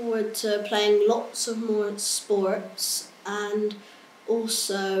looking forward to playing lots of more sports and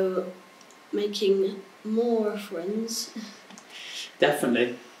also making more friends.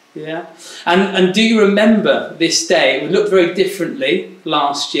 Definitely, yeah. And do you remember this day? It would look very differently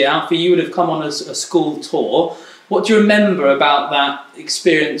last year. Alfie, you would have come on a school tour. What do you remember about that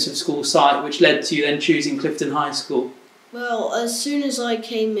experience of school site which led to you then choosing Clifton High School? Well, as soon as I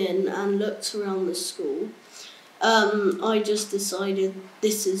came in and looked around the school, I just decided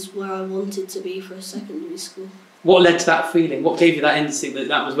this is where I wanted to be for a secondary school. What led to that feeling? What gave you that instinct that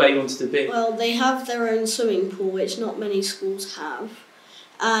that was where you wanted to be? Well, they have their own swimming pool, which not many schools have,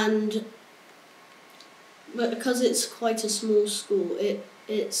 but because it's quite a small school,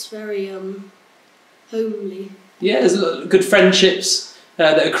 it's very homely. Yeah, there's a lot of good friendships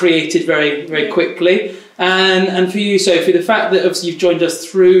that are created very quickly. And for you, Sophie, the fact that obviously you've joined us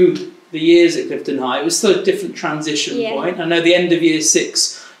through the years at Clifton High, it was still a different transition point. I know the end of year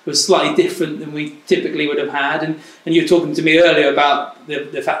 6 was slightly different than we typically would have had, and you were talking to me earlier about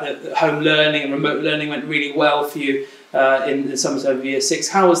the fact that home learning and remote learning went really well for you in the summer of year 6.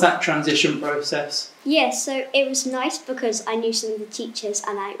 How was that transition process? Yeah, so it was nice because I knew some of the teachers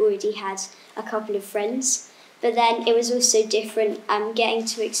and I already had a couple of friends, but then it was also different getting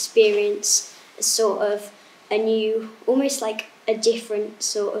to experience sort of a new, almost like a different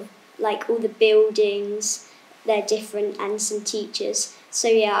sort of, like all the buildings, they're different, and some teachers. So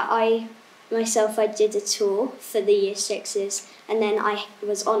yeah, I did a tour for the year 6s, and then I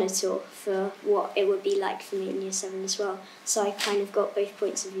was on a tour for what it would be like for me in year 7 as well. So I kind of got both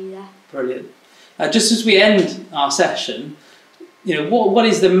points of view there. Brilliant. Just as we end our session, you know, what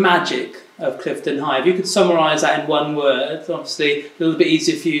is the magic of Clifton High? If you could summarise that in one word, obviously a little bit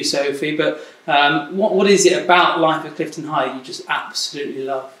easier for you, Sophie, but what is it about life at Clifton High you just absolutely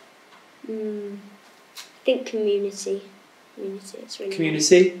love? I think community. It's really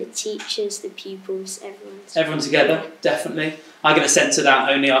community. Nice. The teachers, the pupils, everyone together, definitely. I get a sense of that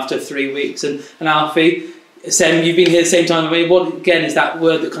only after 3 weeks. And Alfie, Sam, you've been here the same time as me. What again is that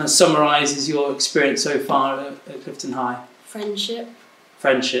word that kind of summarises your experience so far at Clifton High? Friendship.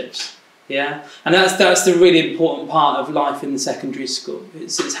 Friendships. Yeah, and that's the really important part of life in the secondary school.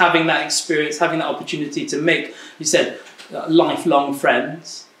 It's having that experience, having that opportunity to make, you said, lifelong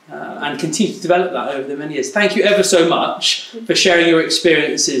friends. And continue to develop that over the many years. Thank you ever so much for sharing your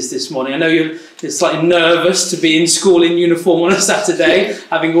experiences this morning. I know you're slightly nervous to be in school in uniform on a Saturday,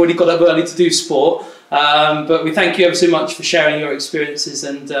 having already got up early to do sport. But we thank you ever so much for sharing your experiences,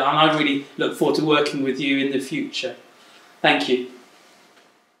 and I really look forward to working with you in the future. Thank you.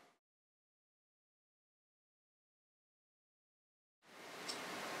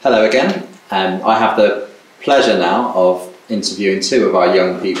 Hello again. I have the pleasure now of interviewing 2 of our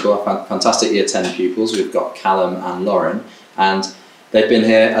young people, our fantastic Year 10 pupils. We've got Callum and Lauren, and they've been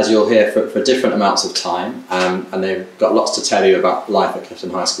here, as you'll hear, for different amounts of time, and they've got lots to tell you about life at Clifton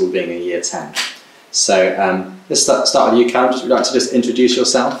High School being a Year 10. So let's start with you, Callum. Would you like to just introduce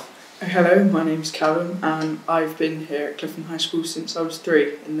yourself? Hello, my name's Callum, and I've been here at Clifton High School since I was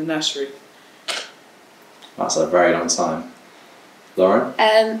 3 in the nursery. That's a very long time. Lauren?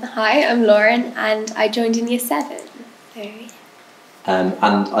 Hi, I'm Lauren, and I joined in Year 7. And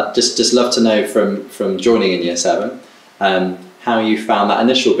I'd just love to know from joining in Year 7 how you found that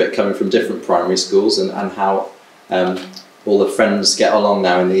initial bit coming from different primary schools, and how all the friends get along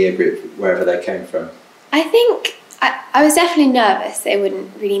now in the year group wherever they came from. I think I was definitely nervous they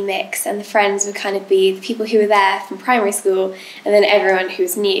wouldn't really mix, and the friends would kind of be the people who were there from primary school and then everyone who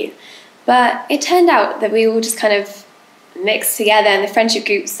was new. But it turned out that we all just kind of mixed together, and the friendship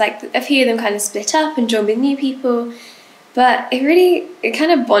groups, like a few of them kind of split up and joined with new people. But it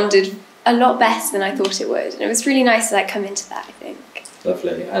kind of bonded a lot better than I thought it would, and it was really nice to come into that, I think.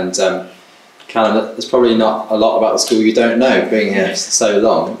 Lovely. And Callum, there's probably not a lot about the school you don't know, being here so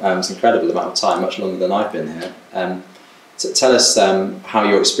long. It's an incredible amount of time, much longer than I've been here. Tell us how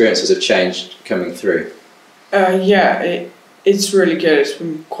your experiences have changed coming through. It's really good. It's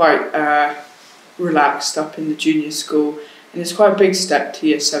been quite relaxed up in the junior school, and it's quite a big step to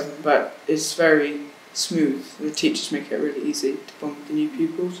Year 7, but it's very smooth. The teachers make it really easy to bond with the new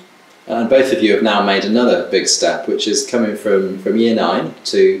pupils. And both of you have now made another big step, which is coming from Year 9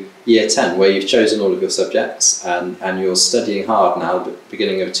 to Year 10, where you've chosen all of your subjects, and you're studying hard now, at the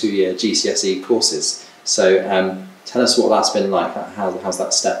beginning of 2-year GCSE courses. So tell us what that's been like. How's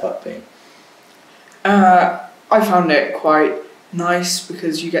that step up been? I found it quite nice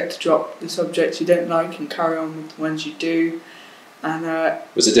because you get to drop the subjects you don't like and carry on with the ones you do. And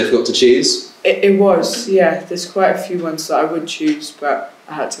was it difficult to choose? It was, yeah. There's quite a few ones that I would choose, but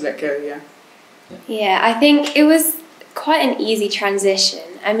I had to let go, yeah. Yeah, I think it was quite an easy transition.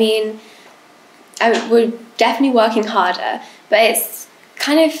 I mean, we're definitely working harder, but it's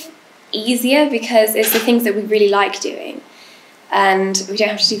kind of easier because it's the things that we really like doing, and we don't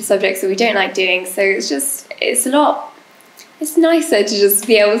have to do the subjects that we don't like doing. So it's nicer to just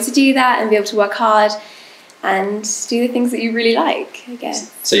be able to do that and be able to work hard and do the things that you really like, I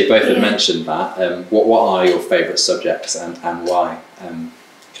guess. So you both have mentioned that. What are your favourite subjects and why?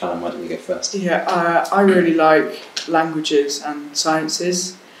 Callum, why don't you go first? Yeah, I really like languages and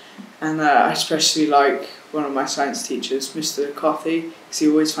sciences, and I especially like one of my science teachers, Mr. Coffey, because he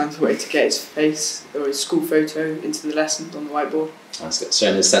always finds a way to get his face or his school photo into the lessons on the whiteboard. That's good.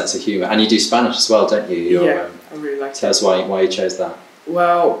 Showing his sense of humour. And you do Spanish as well, don't you? I really like it. Tell us why you chose that.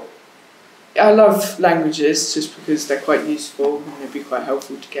 Well, I love languages just because they're quite useful and they'd be quite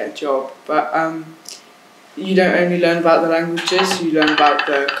helpful to get a job. But you don't only learn about the languages, you learn about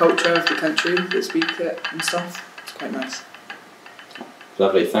the culture of the country that speak it and stuff. It's quite nice.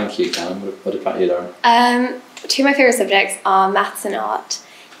 Lovely, thank you, Callum. What about you, Lauren? Two of my favourite subjects are maths and art.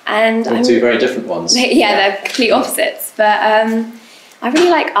 And two very different ones. Yeah, they're complete opposites. But I really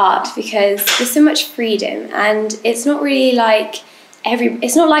like art because there's so much freedom, and it's not really like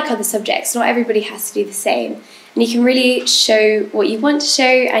it's not like other subjects. Not everybody has to do the same, and you can really show what you want to show,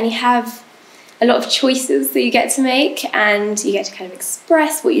 and you have a lot of choices that you get to make, and you get to kind of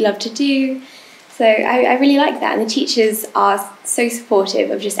express what you love to do. So I really like that, and the teachers are so supportive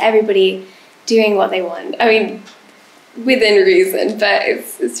of just everybody doing what they want. I mean, within reason, but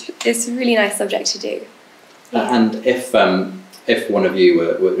it's a really nice subject to do. Yeah. And if one of you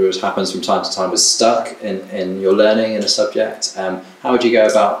which happens from time to time, was stuck in your learning in a subject, how would you go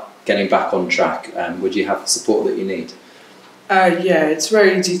about getting back on track? Would you have the support that you need? Yeah, it's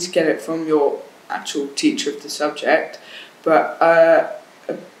very easy to get it from your actual teacher of the subject, but a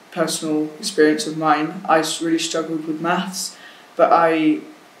personal experience of mine, I really struggled with maths, but I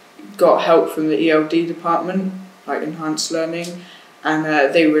got help from the ELD department, like enhanced learning, and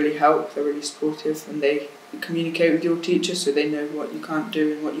they really help. They're really supportive, and they communicate with your teacher so they know what you can't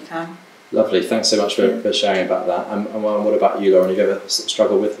do and what you can. Lovely, thanks so much for sharing about that. And what about you, Lauren? Have you ever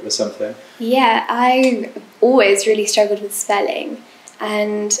struggled with something? Yeah, I always really struggled with spelling,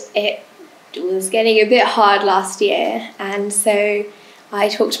 and it was getting a bit hard last year, and so I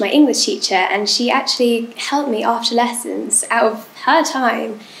talked to my English teacher, and she actually helped me after lessons out of her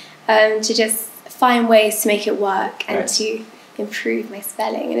time to just find ways to make it work and to improve my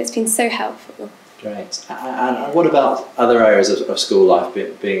spelling, and it's been so helpful. Great. And what about other areas of school life,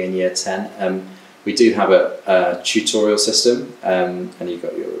 being in year 10? We do have a tutorial system, and you've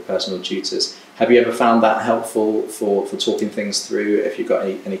got your personal tutors. Have you ever found that helpful for talking things through if you've got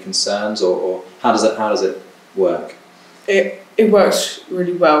any concerns, or how does it work? It works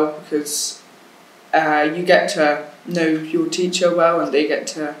really well because you get to know your teacher well, and they get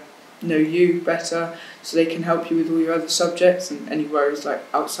to know you better, so they can help you with all your other subjects and any worries like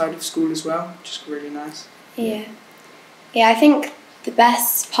outside of school as well, which is really nice. Yeah, I think the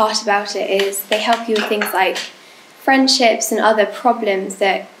best part about it is they help you with things like friendships and other problems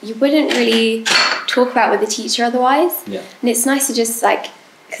that you wouldn't really talk about with a teacher otherwise. Yeah. And it's nice to just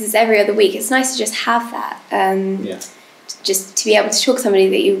because it's every other week, it's nice to just have that. Just to be able to talk to somebody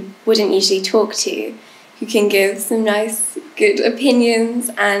that you wouldn't usually talk to, who can give some nice, good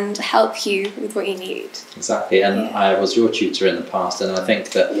opinions and help you with what you need. Exactly, and I was your tutor in the past, and I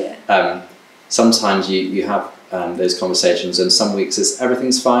think that sometimes you have those conversations, and some weeks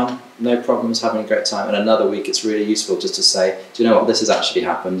everything's fine, no problems, having a great time, and another week it's really useful just to say, do you know what, this has actually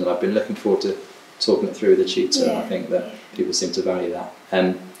happened, and I've been looking forward to talking it through with the tutor, and I think that people seem to value that.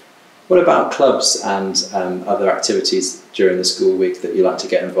 What about clubs and other activities during the school week that you like to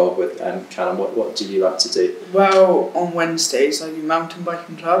get involved with? Callum, what do you like to do? Well, on Wednesdays I do mountain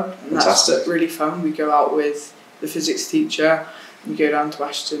biking club, and Fantastic. That's really fun. We go out with the physics teacher, we go down to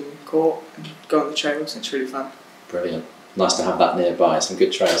Ashton Court and go on the trails, and it's really fun. Brilliant. Nice to have that nearby. Some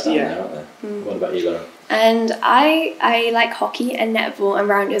good trails down there, aren't there? What about you, Laura? And I like hockey and netball and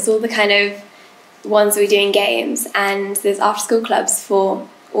rounders, all the kind of ones we do in games, and there's after school clubs for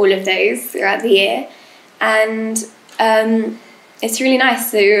all of those throughout the year, and it's really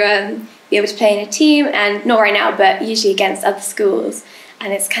nice to be able to play in a team, and not right now but usually against other schools,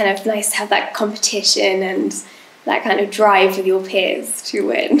 and it's kind of nice to have that competition and that kind of drive with your peers to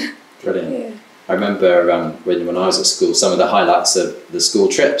win. Brilliant. Yeah. I remember when I was at school, some of the highlights of the school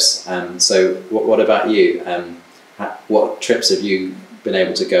trips, so what about you? What trips have you been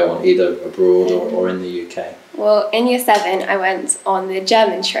able to go on, either abroad or in the UK? Well, in year 7 I went on the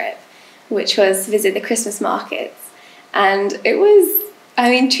German trip, which was to visit the Christmas markets, and it was, I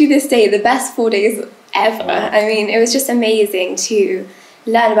mean, to this day, the best 4 days ever. I mean, it was just amazing to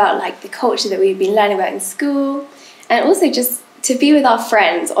learn about like the culture that we've been learning about in school, and also just to be with our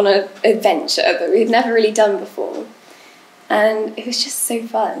friends on an adventure that we've never really done before. And it was just so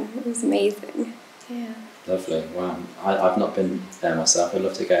fun. It was amazing. Yeah. Lovely. Wow. I've not been there myself. I'd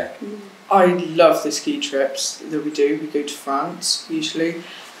love to go. I love the ski trips that we do. We go to France usually,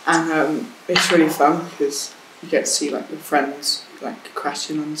 and it's really fun because you get to see like your friends like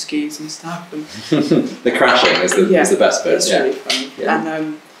crashing on the skis and stuff. And The crashing is the best bit. It's really fun. Yeah.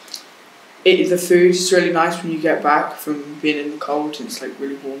 And the food is really nice when you get back from being in the cold and it's like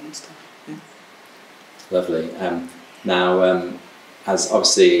really warm and stuff. Yeah. Lovely. Now, as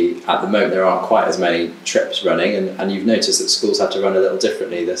obviously at the moment there aren't quite as many trips running, and you've noticed that schools had to run a little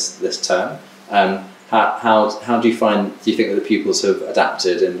differently this term. How do you think that the pupils have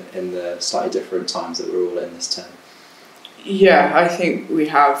adapted in the slightly different times that we're all in this term? Yeah, I think we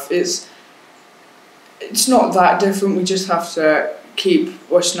have. It's not that different. We just have to keep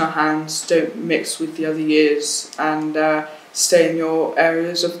washing our hands, don't mix with the other years, and stay in your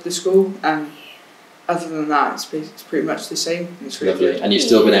areas of the school. And other than that, it's pretty much the same. It's really lovely. good. And you've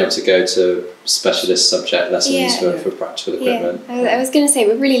still been able to go to specialist subject lessons for practical equipment. Yeah, I was going to say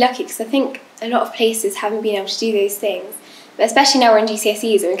we're really lucky because I think a lot of places haven't been able to do those things, but especially now we're in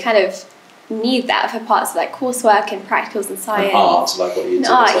GCSEs and we kind of need that for parts of like coursework and practicals and science. And art, like what you do.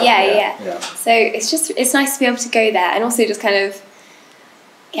 Art, yeah. So it's nice to be able to go there and also just kind of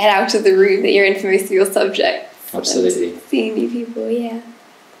get out of the room that you're in for most of your subjects. Absolutely. Seeing new people, yeah.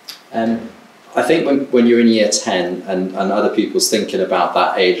 I think when you're in year 10 and other people's thinking about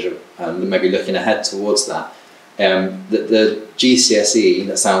that age of, and maybe looking ahead towards that, the GCSE,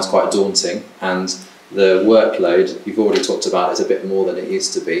 that sounds quite daunting, and the workload you've already talked about is a bit more than it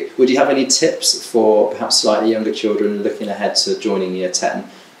used to be. Would you have any tips for perhaps slightly younger children looking ahead to joining year 10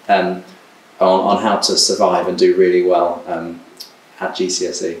 on how to survive and do really well at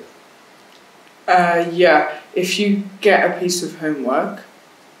GCSE? Yeah, if you get a piece of homework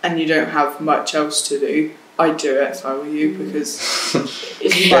and you don't have much else to do, I'd do it if I were you, because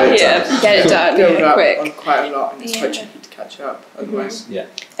you might get it done build up quick. on quite a lot, and it's quite tricky to catch up otherwise. Yeah.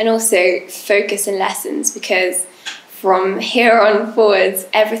 And also focus in lessons, because from here on forwards,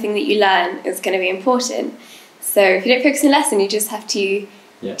 everything that you learn is going to be important. So if you don't focus in a lesson, you just have to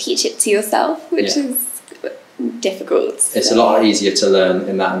teach it to yourself, which is difficult. It's a lot easier to learn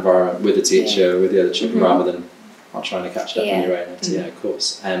in that environment with the teacher, with the other children, rather than trying to catch up on your own. Yeah, of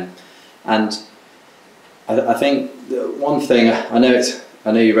course. And I think one thing, I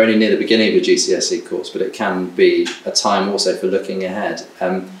know you're only near the beginning of your GCSE course, but it can be a time also for looking ahead.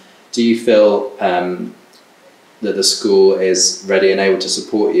 Do you feel that the school is ready and able to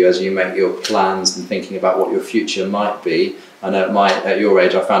support you as you make your plans and thinking about what your future might be? I know at your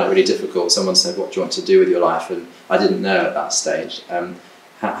age I found it really difficult. Someone said, what do you want to do with your life? And I didn't know at that stage.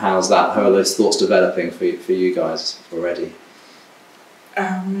 How's that? How are those thoughts developing for you guys already?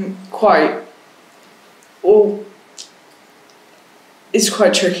 It's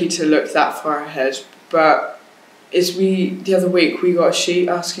quite tricky to look that far ahead, but the other week we got a sheet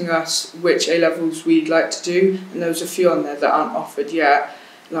asking us which A-levels we'd like to do, and there was a few on there that aren't offered yet,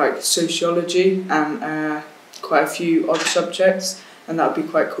 like sociology and quite a few odd subjects, and that would be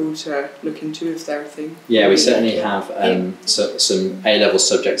quite cool to look into if they're a thing. Yeah, we certainly have some A-level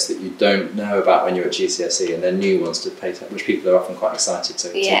subjects that you don't know about when you're at GCSE, and they're new ones to pay attention, which people are often quite excited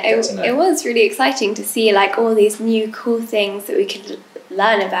to get to know. It was really exciting to see like all these new cool things that we could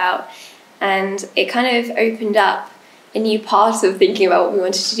learn about, and it kind of opened up a new part of thinking about what we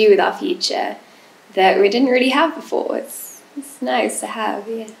wanted to do with our future that we didn't really have before. It's nice to have,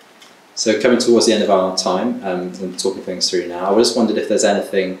 yeah. So coming towards the end of our time and talking things through now, I just wondered if there's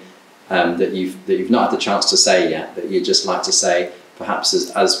anything that you've not had the chance to say yet that you'd just like to say, perhaps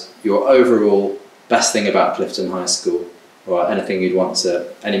as your overall best thing about Clifton High School, or anything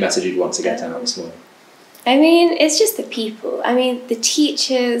any message you'd want to get out this morning. I mean, it's just the people. I mean, the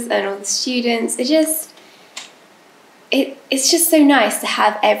teachers and all the students. It's just so nice to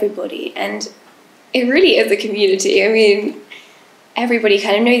have everybody, and it really is a community. I mean, everybody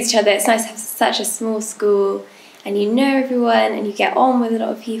kind of knows each other. It's nice to have such a small school, and you know everyone, and you get on with a lot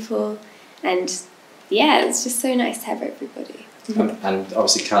of people, and yeah, it's just so nice to have everybody. And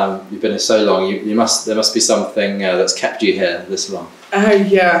obviously, Callum, you've been here so long. There must be something that's kept you here this long.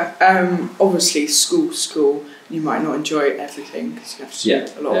 Obviously, school. You might not enjoy everything because you have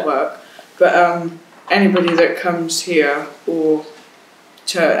to do a lot of work. But anybody that comes here or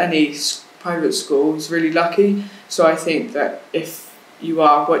to any private school is really lucky. So I think that if you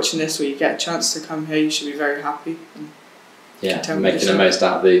are watching this or you get a chance to come here, you should be very happy. And making the most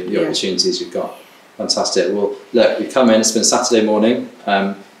out of the opportunities you've got. Fantastic. Well, look, you've come in, it's been Saturday morning.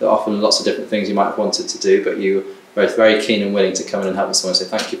 There are often lots of different things you might have wanted to do, but you were both very keen and willing to come in and help us morning, so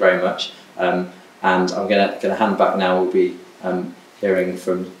thank you very much. And I'm going to hand back now. We'll be hearing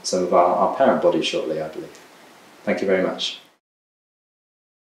from some of our parent bodies shortly, I believe. Thank you very much.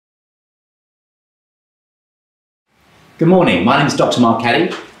 Good morning, my name is Dr. Mark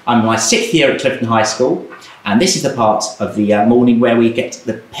Kelly. I'm in my 6th year at Clifton High School, and this is the part of the morning where we get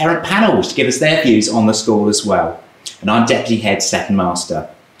the parent panels to give us their views on the school as well. And I'm Deputy Head Second Master.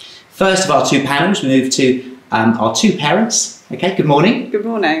 First of our 2 panels, we move to our 2 parents. Okay, good morning. Good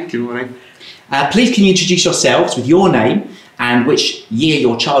morning. Good morning. Please can you introduce yourselves with your name and which year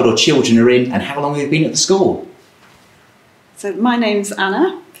your child or children are in and how long you've been at the school? So my name's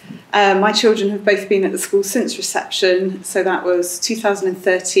Anna. My children have both been at the school since reception, so that was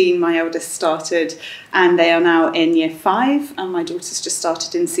 2013 my eldest started, and they are now in year 5, and my daughter's just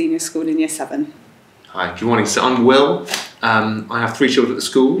started in senior school in year 7. Hi, good morning. So I'm Will. I have 3 children at the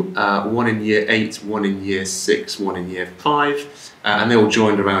school, 1 in year 8, 1 in year 6, 1 in year 5, and they all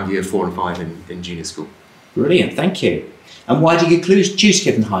joined around year 4 and 5 in junior school. Brilliant, thank you. And why did you choose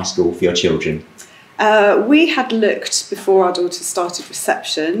Clifton High School for your children? We had looked before our daughter started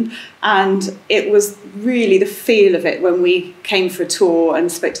reception, and it was really the feel of it when we came for a tour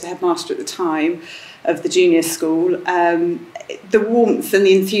and spoke to the headmaster at the time of the junior school. The warmth and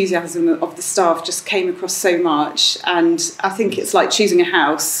the enthusiasm of the staff just came across so much, and I think it's like choosing a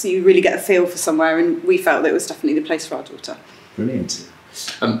house. You really get a feel for somewhere, and we felt that it was definitely the place for our daughter. Brilliant.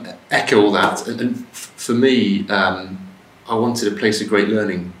 Echo all that, and for me, I wanted a place of great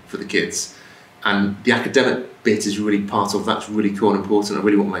learning for the kids. And the academic bit is really part of that's really cool and important. I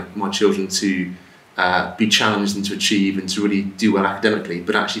really want my children to be challenged and to achieve and to really do well academically.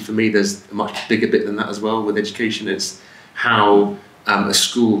 But actually for me there's a much bigger bit than that as well with education. It's how a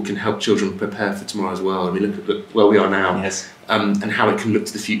school can help children prepare for tomorrow as well. I mean, look at where we are now, yes. And how it can look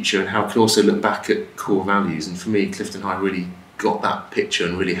to the future and how it can also look back at core values. And for me, Clifton High really got that picture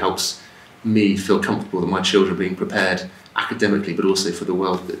and really helps me feel comfortable that my children are being prepared academically, but also for the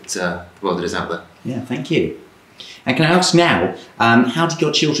world that is out there. Yeah, thank you. And can I ask now, how did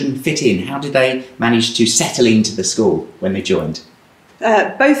your children fit in? How did they manage to settle into the school when they joined?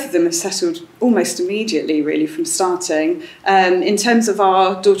 Both of them have settled almost immediately, really, from starting. In terms of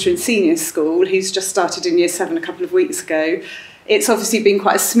our daughter in senior school, who's just started in year 7 a couple of weeks ago, it's obviously been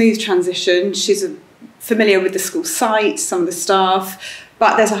quite a smooth transition. She's familiar with the school site, some of the staff,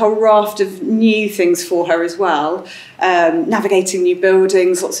 but there's a whole raft of new things for her as well. Navigating new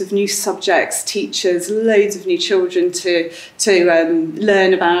buildings, lots of new subjects, teachers, loads of new children to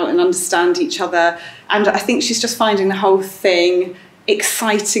learn about and understand each other. And I think she's just finding the whole thing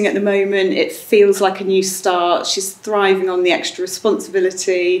exciting at the moment. It feels like a new start. She's thriving on the extra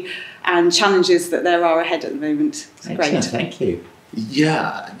responsibility and challenges that there are ahead at the moment. It's great. Thank you.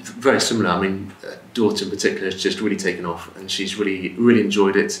 Yeah, very similar. I mean, daughter in particular has just really taken off and she's really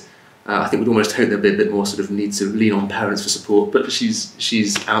enjoyed it. I think we'd almost hope there'd be a bit more sort of need to lean on parents for support, but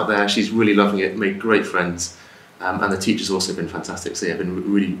she's out there, she's really loving it, made great friends, and the teachers also been fantastic, so yeah,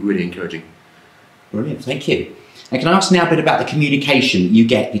 been really encouraging. Brilliant, thank you. And can I ask now a bit about the communication you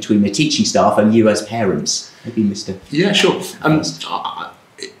get between the teaching staff and you as parents? Maybe Mr. Yeah, sure.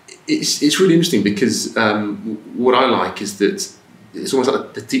 It's really interesting because what I like is that it's almost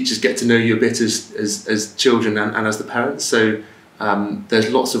like the teachers get to know you a bit as children and as the parents. So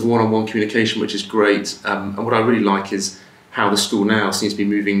there's lots of one-on-one communication, which is great. And what I really like is how the school now seems to be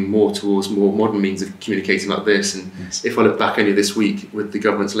moving more towards more modern means of communicating like this. And yes. If I look back only this week with the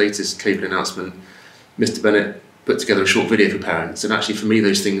government's latest cable announcement, Mr. Bennett put together a short video for parents. And actually for me,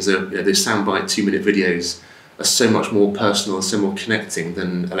 those things are, those soundbite 2-minute videos are so much more personal, so more connecting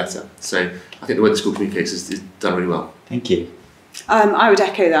than a letter. So I think the way the school communicates is done really well. Thank you. I would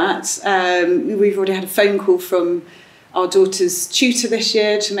echo that. We've already had a phone call from our daughter's tutor this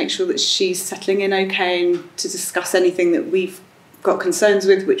year to make sure that she's settling in okay and to discuss anything that we've got concerns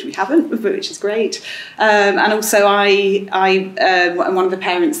with, which we haven't, which is great. And also I'm one of the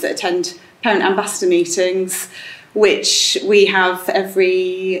parents that attend parent ambassador meetings, which we have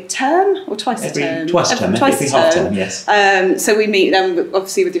every term or twice a term? Twice a term, every half term, yes. So we meet them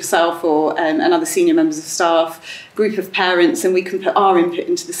obviously with yourself or and other senior members of staff, group of parents, and we can put our input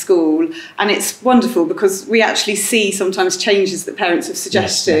into the school. And it's wonderful because we actually see sometimes changes that parents have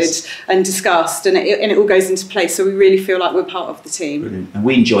suggested and discussed, and it all goes into place. So we really feel like we're part of the team. Brilliant. And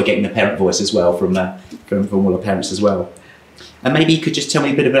we enjoy getting the parent voice as well from all the parents as well. And maybe you could just tell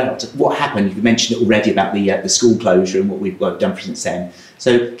me a bit about what happened. You mentioned it already about the school closure and what we've done since then.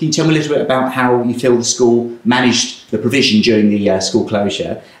 So can you tell me a little bit about how you feel the school managed the provision during the school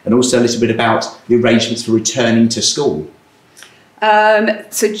closure, and also a little bit about the arrangements for returning to school?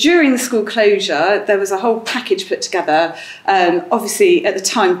 So during the school closure, there was a whole package put together. Obviously, at the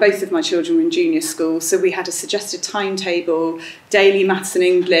time, both of my children were in junior school, so we had a suggested timetable, daily maths and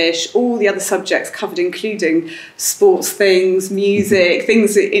English, all the other subjects covered, including sports things, music,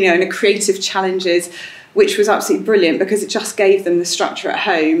 things, and creative challenges, which was absolutely brilliant because it just gave them the structure at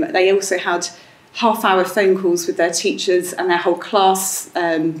home. They also had half-hour phone calls with their teachers and their whole class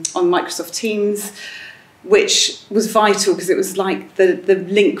on Microsoft Teams, which was vital because it was like the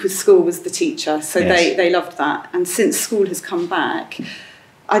link with school was the teacher. So yes. they loved that. And since school has come back,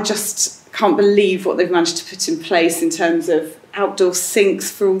 I just can't believe what they've managed to put in place in terms of outdoor sinks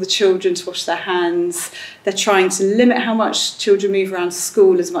for all the children to wash their hands. They're trying to limit how much children move around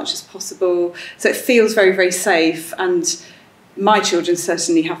school as much as possible. So it feels very, very safe. And my children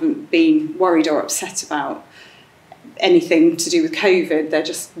certainly haven't been worried or upset about anything to do with COVID. They're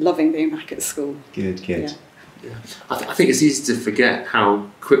just loving being back at school. Good. Yeah. I think it's easy to forget how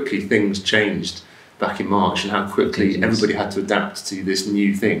quickly things changed back in March and how quickly everybody had to adapt to this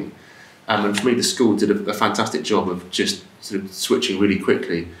new thing. And for me, the school did a fantastic job of just sort of switching really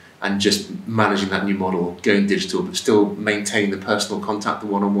quickly and just managing that new model, going digital, but still maintain the personal contact, the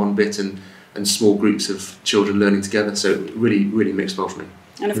one-on-one bit, and small groups of children learning together. So really, really mixed well for me.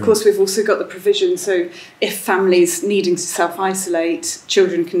 And of course, we've also got the provision, so if families needing to self-isolate,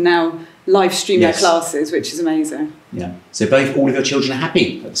 children can now live stream yes. their classes, which is amazing. Yeah. So all of your children are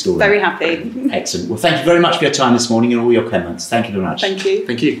happy at the school? Very happy. Excellent. Well, thank you very much for your time this morning and all your comments. Thank you very much. Thank you.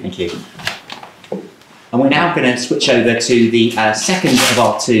 Thank you. Thank you. And we're now going to switch over to the second of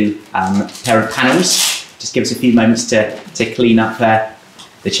our two parent panels. Just give us a few moments to clean up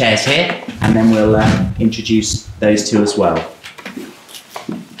the chairs here, and then we'll introduce those two as well.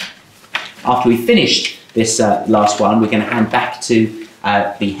 After we've finished this last one, we're going to hand back to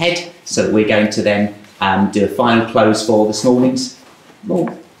the head, so that we're going to then do a final close for this morning's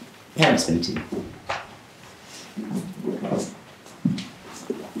parents' meeting.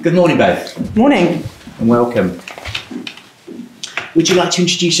 Good morning, both. Morning. And welcome. Would you like to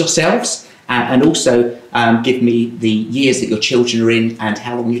introduce yourselves and also give me the years that your children are in and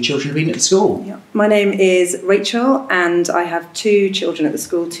how long your children have been at the school? Yeah. My name is Rachel and I have two children at the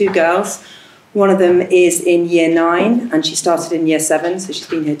school, two girls. One of them is in year 9 and she started in year 7, so she's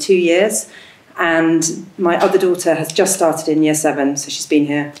been here 2 years. And my other daughter has just started in year 7, so she's been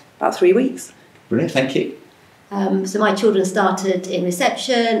here about 3 weeks. Brilliant, thank you. So my children started in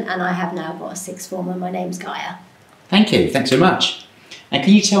reception and I have now got a sixth former. My name's Gaia. Thank you, thanks so much. And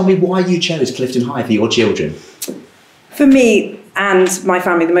can you tell me why you chose Clifton High for your children? For me and my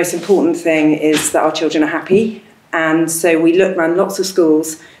family, the most important thing is that our children are happy. And so we looked around lots of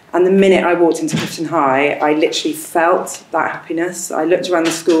schools, and the minute I walked into Clifton High, I literally felt that happiness. I looked around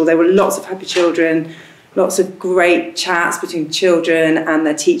the school, there were lots of happy children, lots of great chats between children and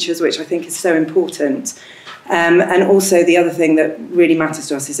their teachers, which I think is so important. And also the other thing that really matters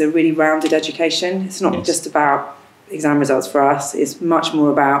to us is a really rounded education. It's not just about exam results for us, it's much more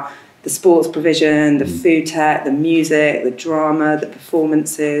about the sports provision, the food tech, the music, the drama, the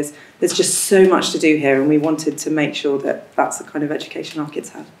performances. There's just so much to do here, and we wanted to make sure that that's the kind of education our kids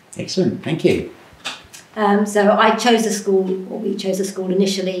have. Excellent, thank you. So I chose the school, or we chose the school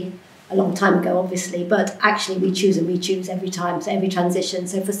initially a long time ago, obviously, but actually we choose and re-choose every time, so every transition.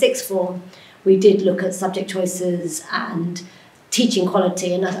 So for sixth form, we did look at subject choices and teaching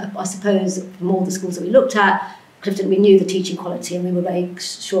quality, and I suppose from all the schools that we looked at, Clifton, we knew the teaching quality and we were very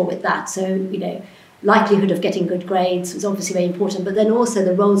sure with that. So, likelihood of getting good grades was obviously very important, but then also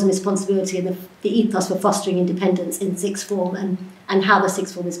the roles and responsibility and the ethos for fostering independence in sixth form and how the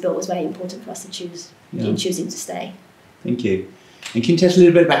sixth form is built was very important for us to choose in choosing to stay. Thank you. And can you tell us a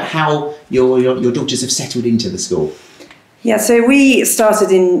little bit about how your daughters have settled into the school? Yeah, so we started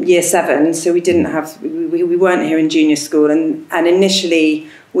in year 7, so we weren't here in junior school, and initially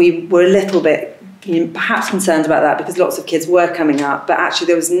we were a little bit perhaps concerned about that because lots of kids were coming up, but actually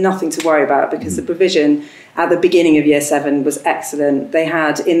there was nothing to worry about because the provision at the beginning of year 7 was excellent. They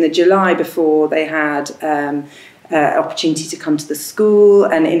had, in the July before, they had opportunity to come to the school,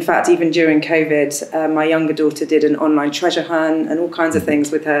 and in fact even during COVID my younger daughter did an online treasure hunt and all kinds of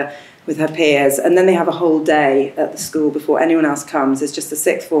things with her peers, and then they have a whole day at the school before anyone else comes. It's just the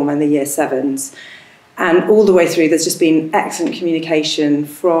sixth form and the year 7s. And all the way through, there's just been excellent communication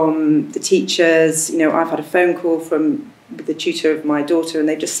from the teachers. I've had a phone call from the tutor of my daughter, and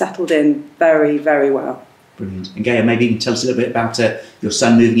they've just settled in very, very well. Brilliant. And Gaia, maybe you can tell us a little bit about your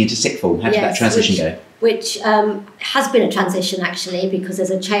son moving into sixth form. How did that transition go? which has been a transition actually, because there's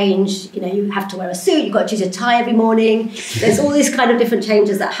a change. You know, you have to wear a suit, you've got to choose your tie every morning. There's all these kind of different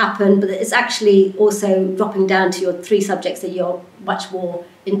changes that happen, but it's actually also dropping down to your 3 subjects that you're much more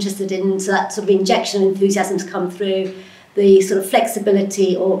interested in. So that sort of injection of enthusiasm's come through. The sort of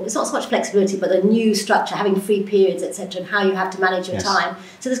flexibility, or it's not so much flexibility, but the new structure, having free periods, etc., and how you have to manage your time.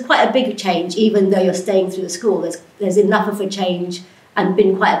 So there's quite a big change, even though you're staying through the school. There's enough of a change, and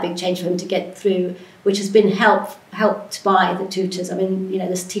been quite a big change for him to get through, which has been helped by the tutors. I mean, you know,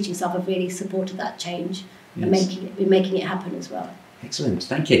 the teaching staff have really supported that change and making it happen as well. Excellent,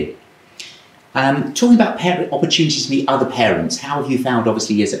 thank you. Talking about parent opportunities to meet other parents, how have you found,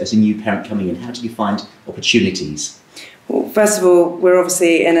 obviously, as a new parent coming in, how did you find opportunities? Well, first of all, we're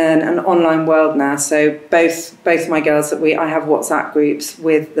obviously in an online world now, so both my girls, I have WhatsApp groups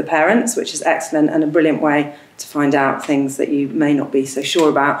with the parents, which is excellent and a brilliant way to find out things that you may not be so sure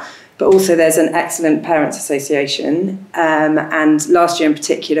about. But also there's an excellent parents association, and last year in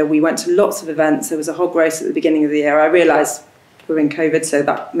particular we went to lots of events. There was a hog race at the beginning of the year. I realised we're in COVID, so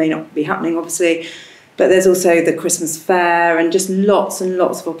that may not be happening obviously, but there's also the Christmas fair and just lots and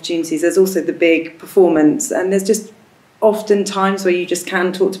lots of opportunities. There's also the big performance, and there's just often times where you just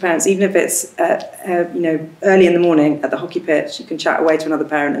can talk to parents, even if it's early in the morning at the hockey pitch. You can chat away to another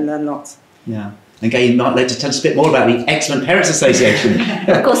parent and learn lots. Yeah. And Gay, you might like to tell us a bit more about the excellent Parents Association.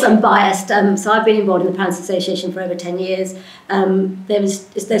 Of course, I'm biased. So I've been involved in the Parents Association for over 10 years.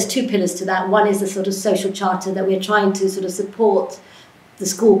 There's 2 pillars to that. One is the sort of social charter that we're trying to sort of support the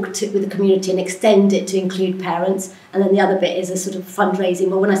school with the community and extend it to include parents. And then the other bit is a sort of fundraising.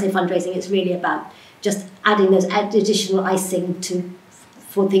 Well, when I say fundraising, it's really about just adding those additional icing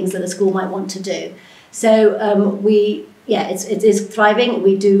for things that the school might want to do. So it is thriving.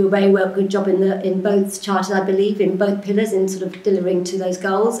 We do a very good job in both charters, I believe, in both pillars, in sort of delivering to those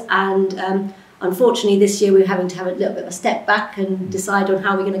goals. And unfortunately, this year we're having to have a little bit of a step back and decide on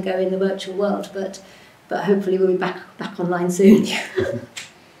how we're going to go in the virtual world. But hopefully we'll be back online soon.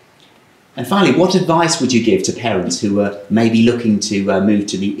 And finally, what advice would you give to parents who are maybe looking to move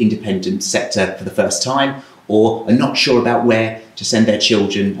to the independent sector for the first time, or are not sure about where to send their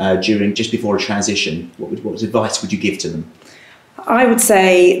children just before a transition? What advice would you give to them? I would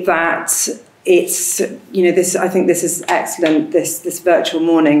say that it's, I think this is excellent, this virtual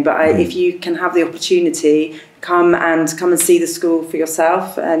morning, but if you can have the opportunity, come and see the school for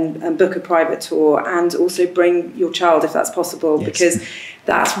yourself and book a private tour, and also bring your child if that's possible, because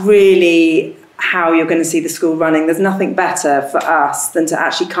that's really how you're going to see the school running. There's nothing better for us than to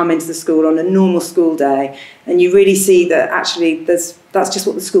actually come into the school on a normal school day, and you really see that actually that's just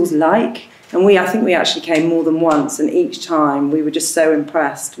what the school's like. And I think we actually came more than once, and each time we were just so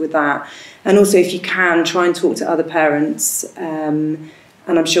impressed with that. And also, if you can, try and talk to other parents,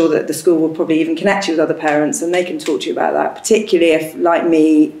 and I'm sure that the school will probably even connect you with other parents, and they can talk to you about that, particularly if, like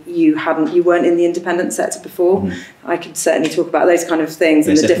me, you weren't in the independent sector before. I could certainly talk about those kind of things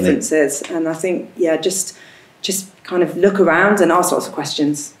and the differences. And I think, just kind of look around and ask lots of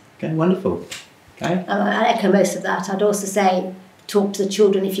questions. Okay, wonderful. Okay. I echo most of that. I'd also say talk to the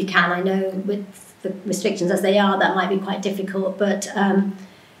children if you can. I know with the restrictions as they are, that might be quite difficult, but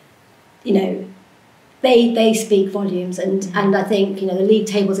they speak volumes, and I think the league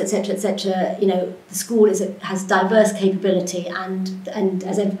tables, etc., the school has diverse capability, and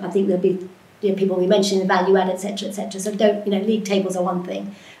as I think there'll be people we mentioned, value add, etc. So don't league tables are one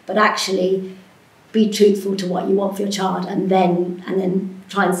thing, but actually be truthful to what you want for your child, and then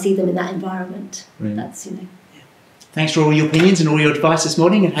try and see them in that environment. Brilliant. That's Thanks for all your opinions and all your advice this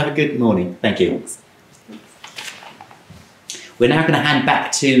morning, and have a good morning. Thank you. Thanks. We're now going to hand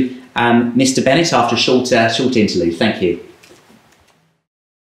back to Mr. Bennett after a short interlude. Thank you.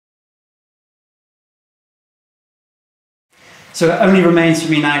 So it only remains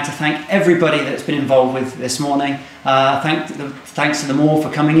for me now to thank everybody that's been involved with this morning. Thanks to them all for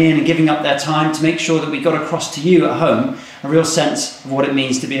coming in and giving up their time to make sure that we got across to you at home a real sense of what it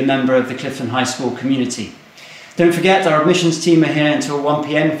means to be a member of the Clifton High School community. Don't forget, our admissions team are here until 1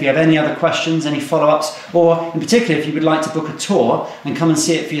 p.m. if you have any other questions, any follow-ups, or in particular if you would like to book a tour and come and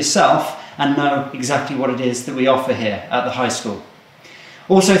see it for yourself and know exactly what it is that we offer here at the high school.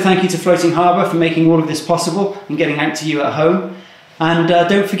 Also, thank you to Floating Harbour for making all of this possible and getting out to you at home. And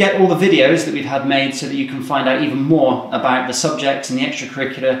don't forget all the videos that we've had made so that you can find out even more about the subjects and the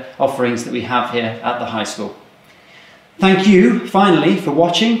extracurricular offerings that we have here at the high school. Thank you, finally, for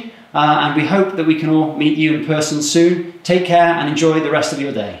watching. And we hope that we can all meet you in person soon. Take care and enjoy the rest of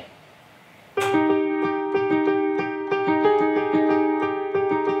your day.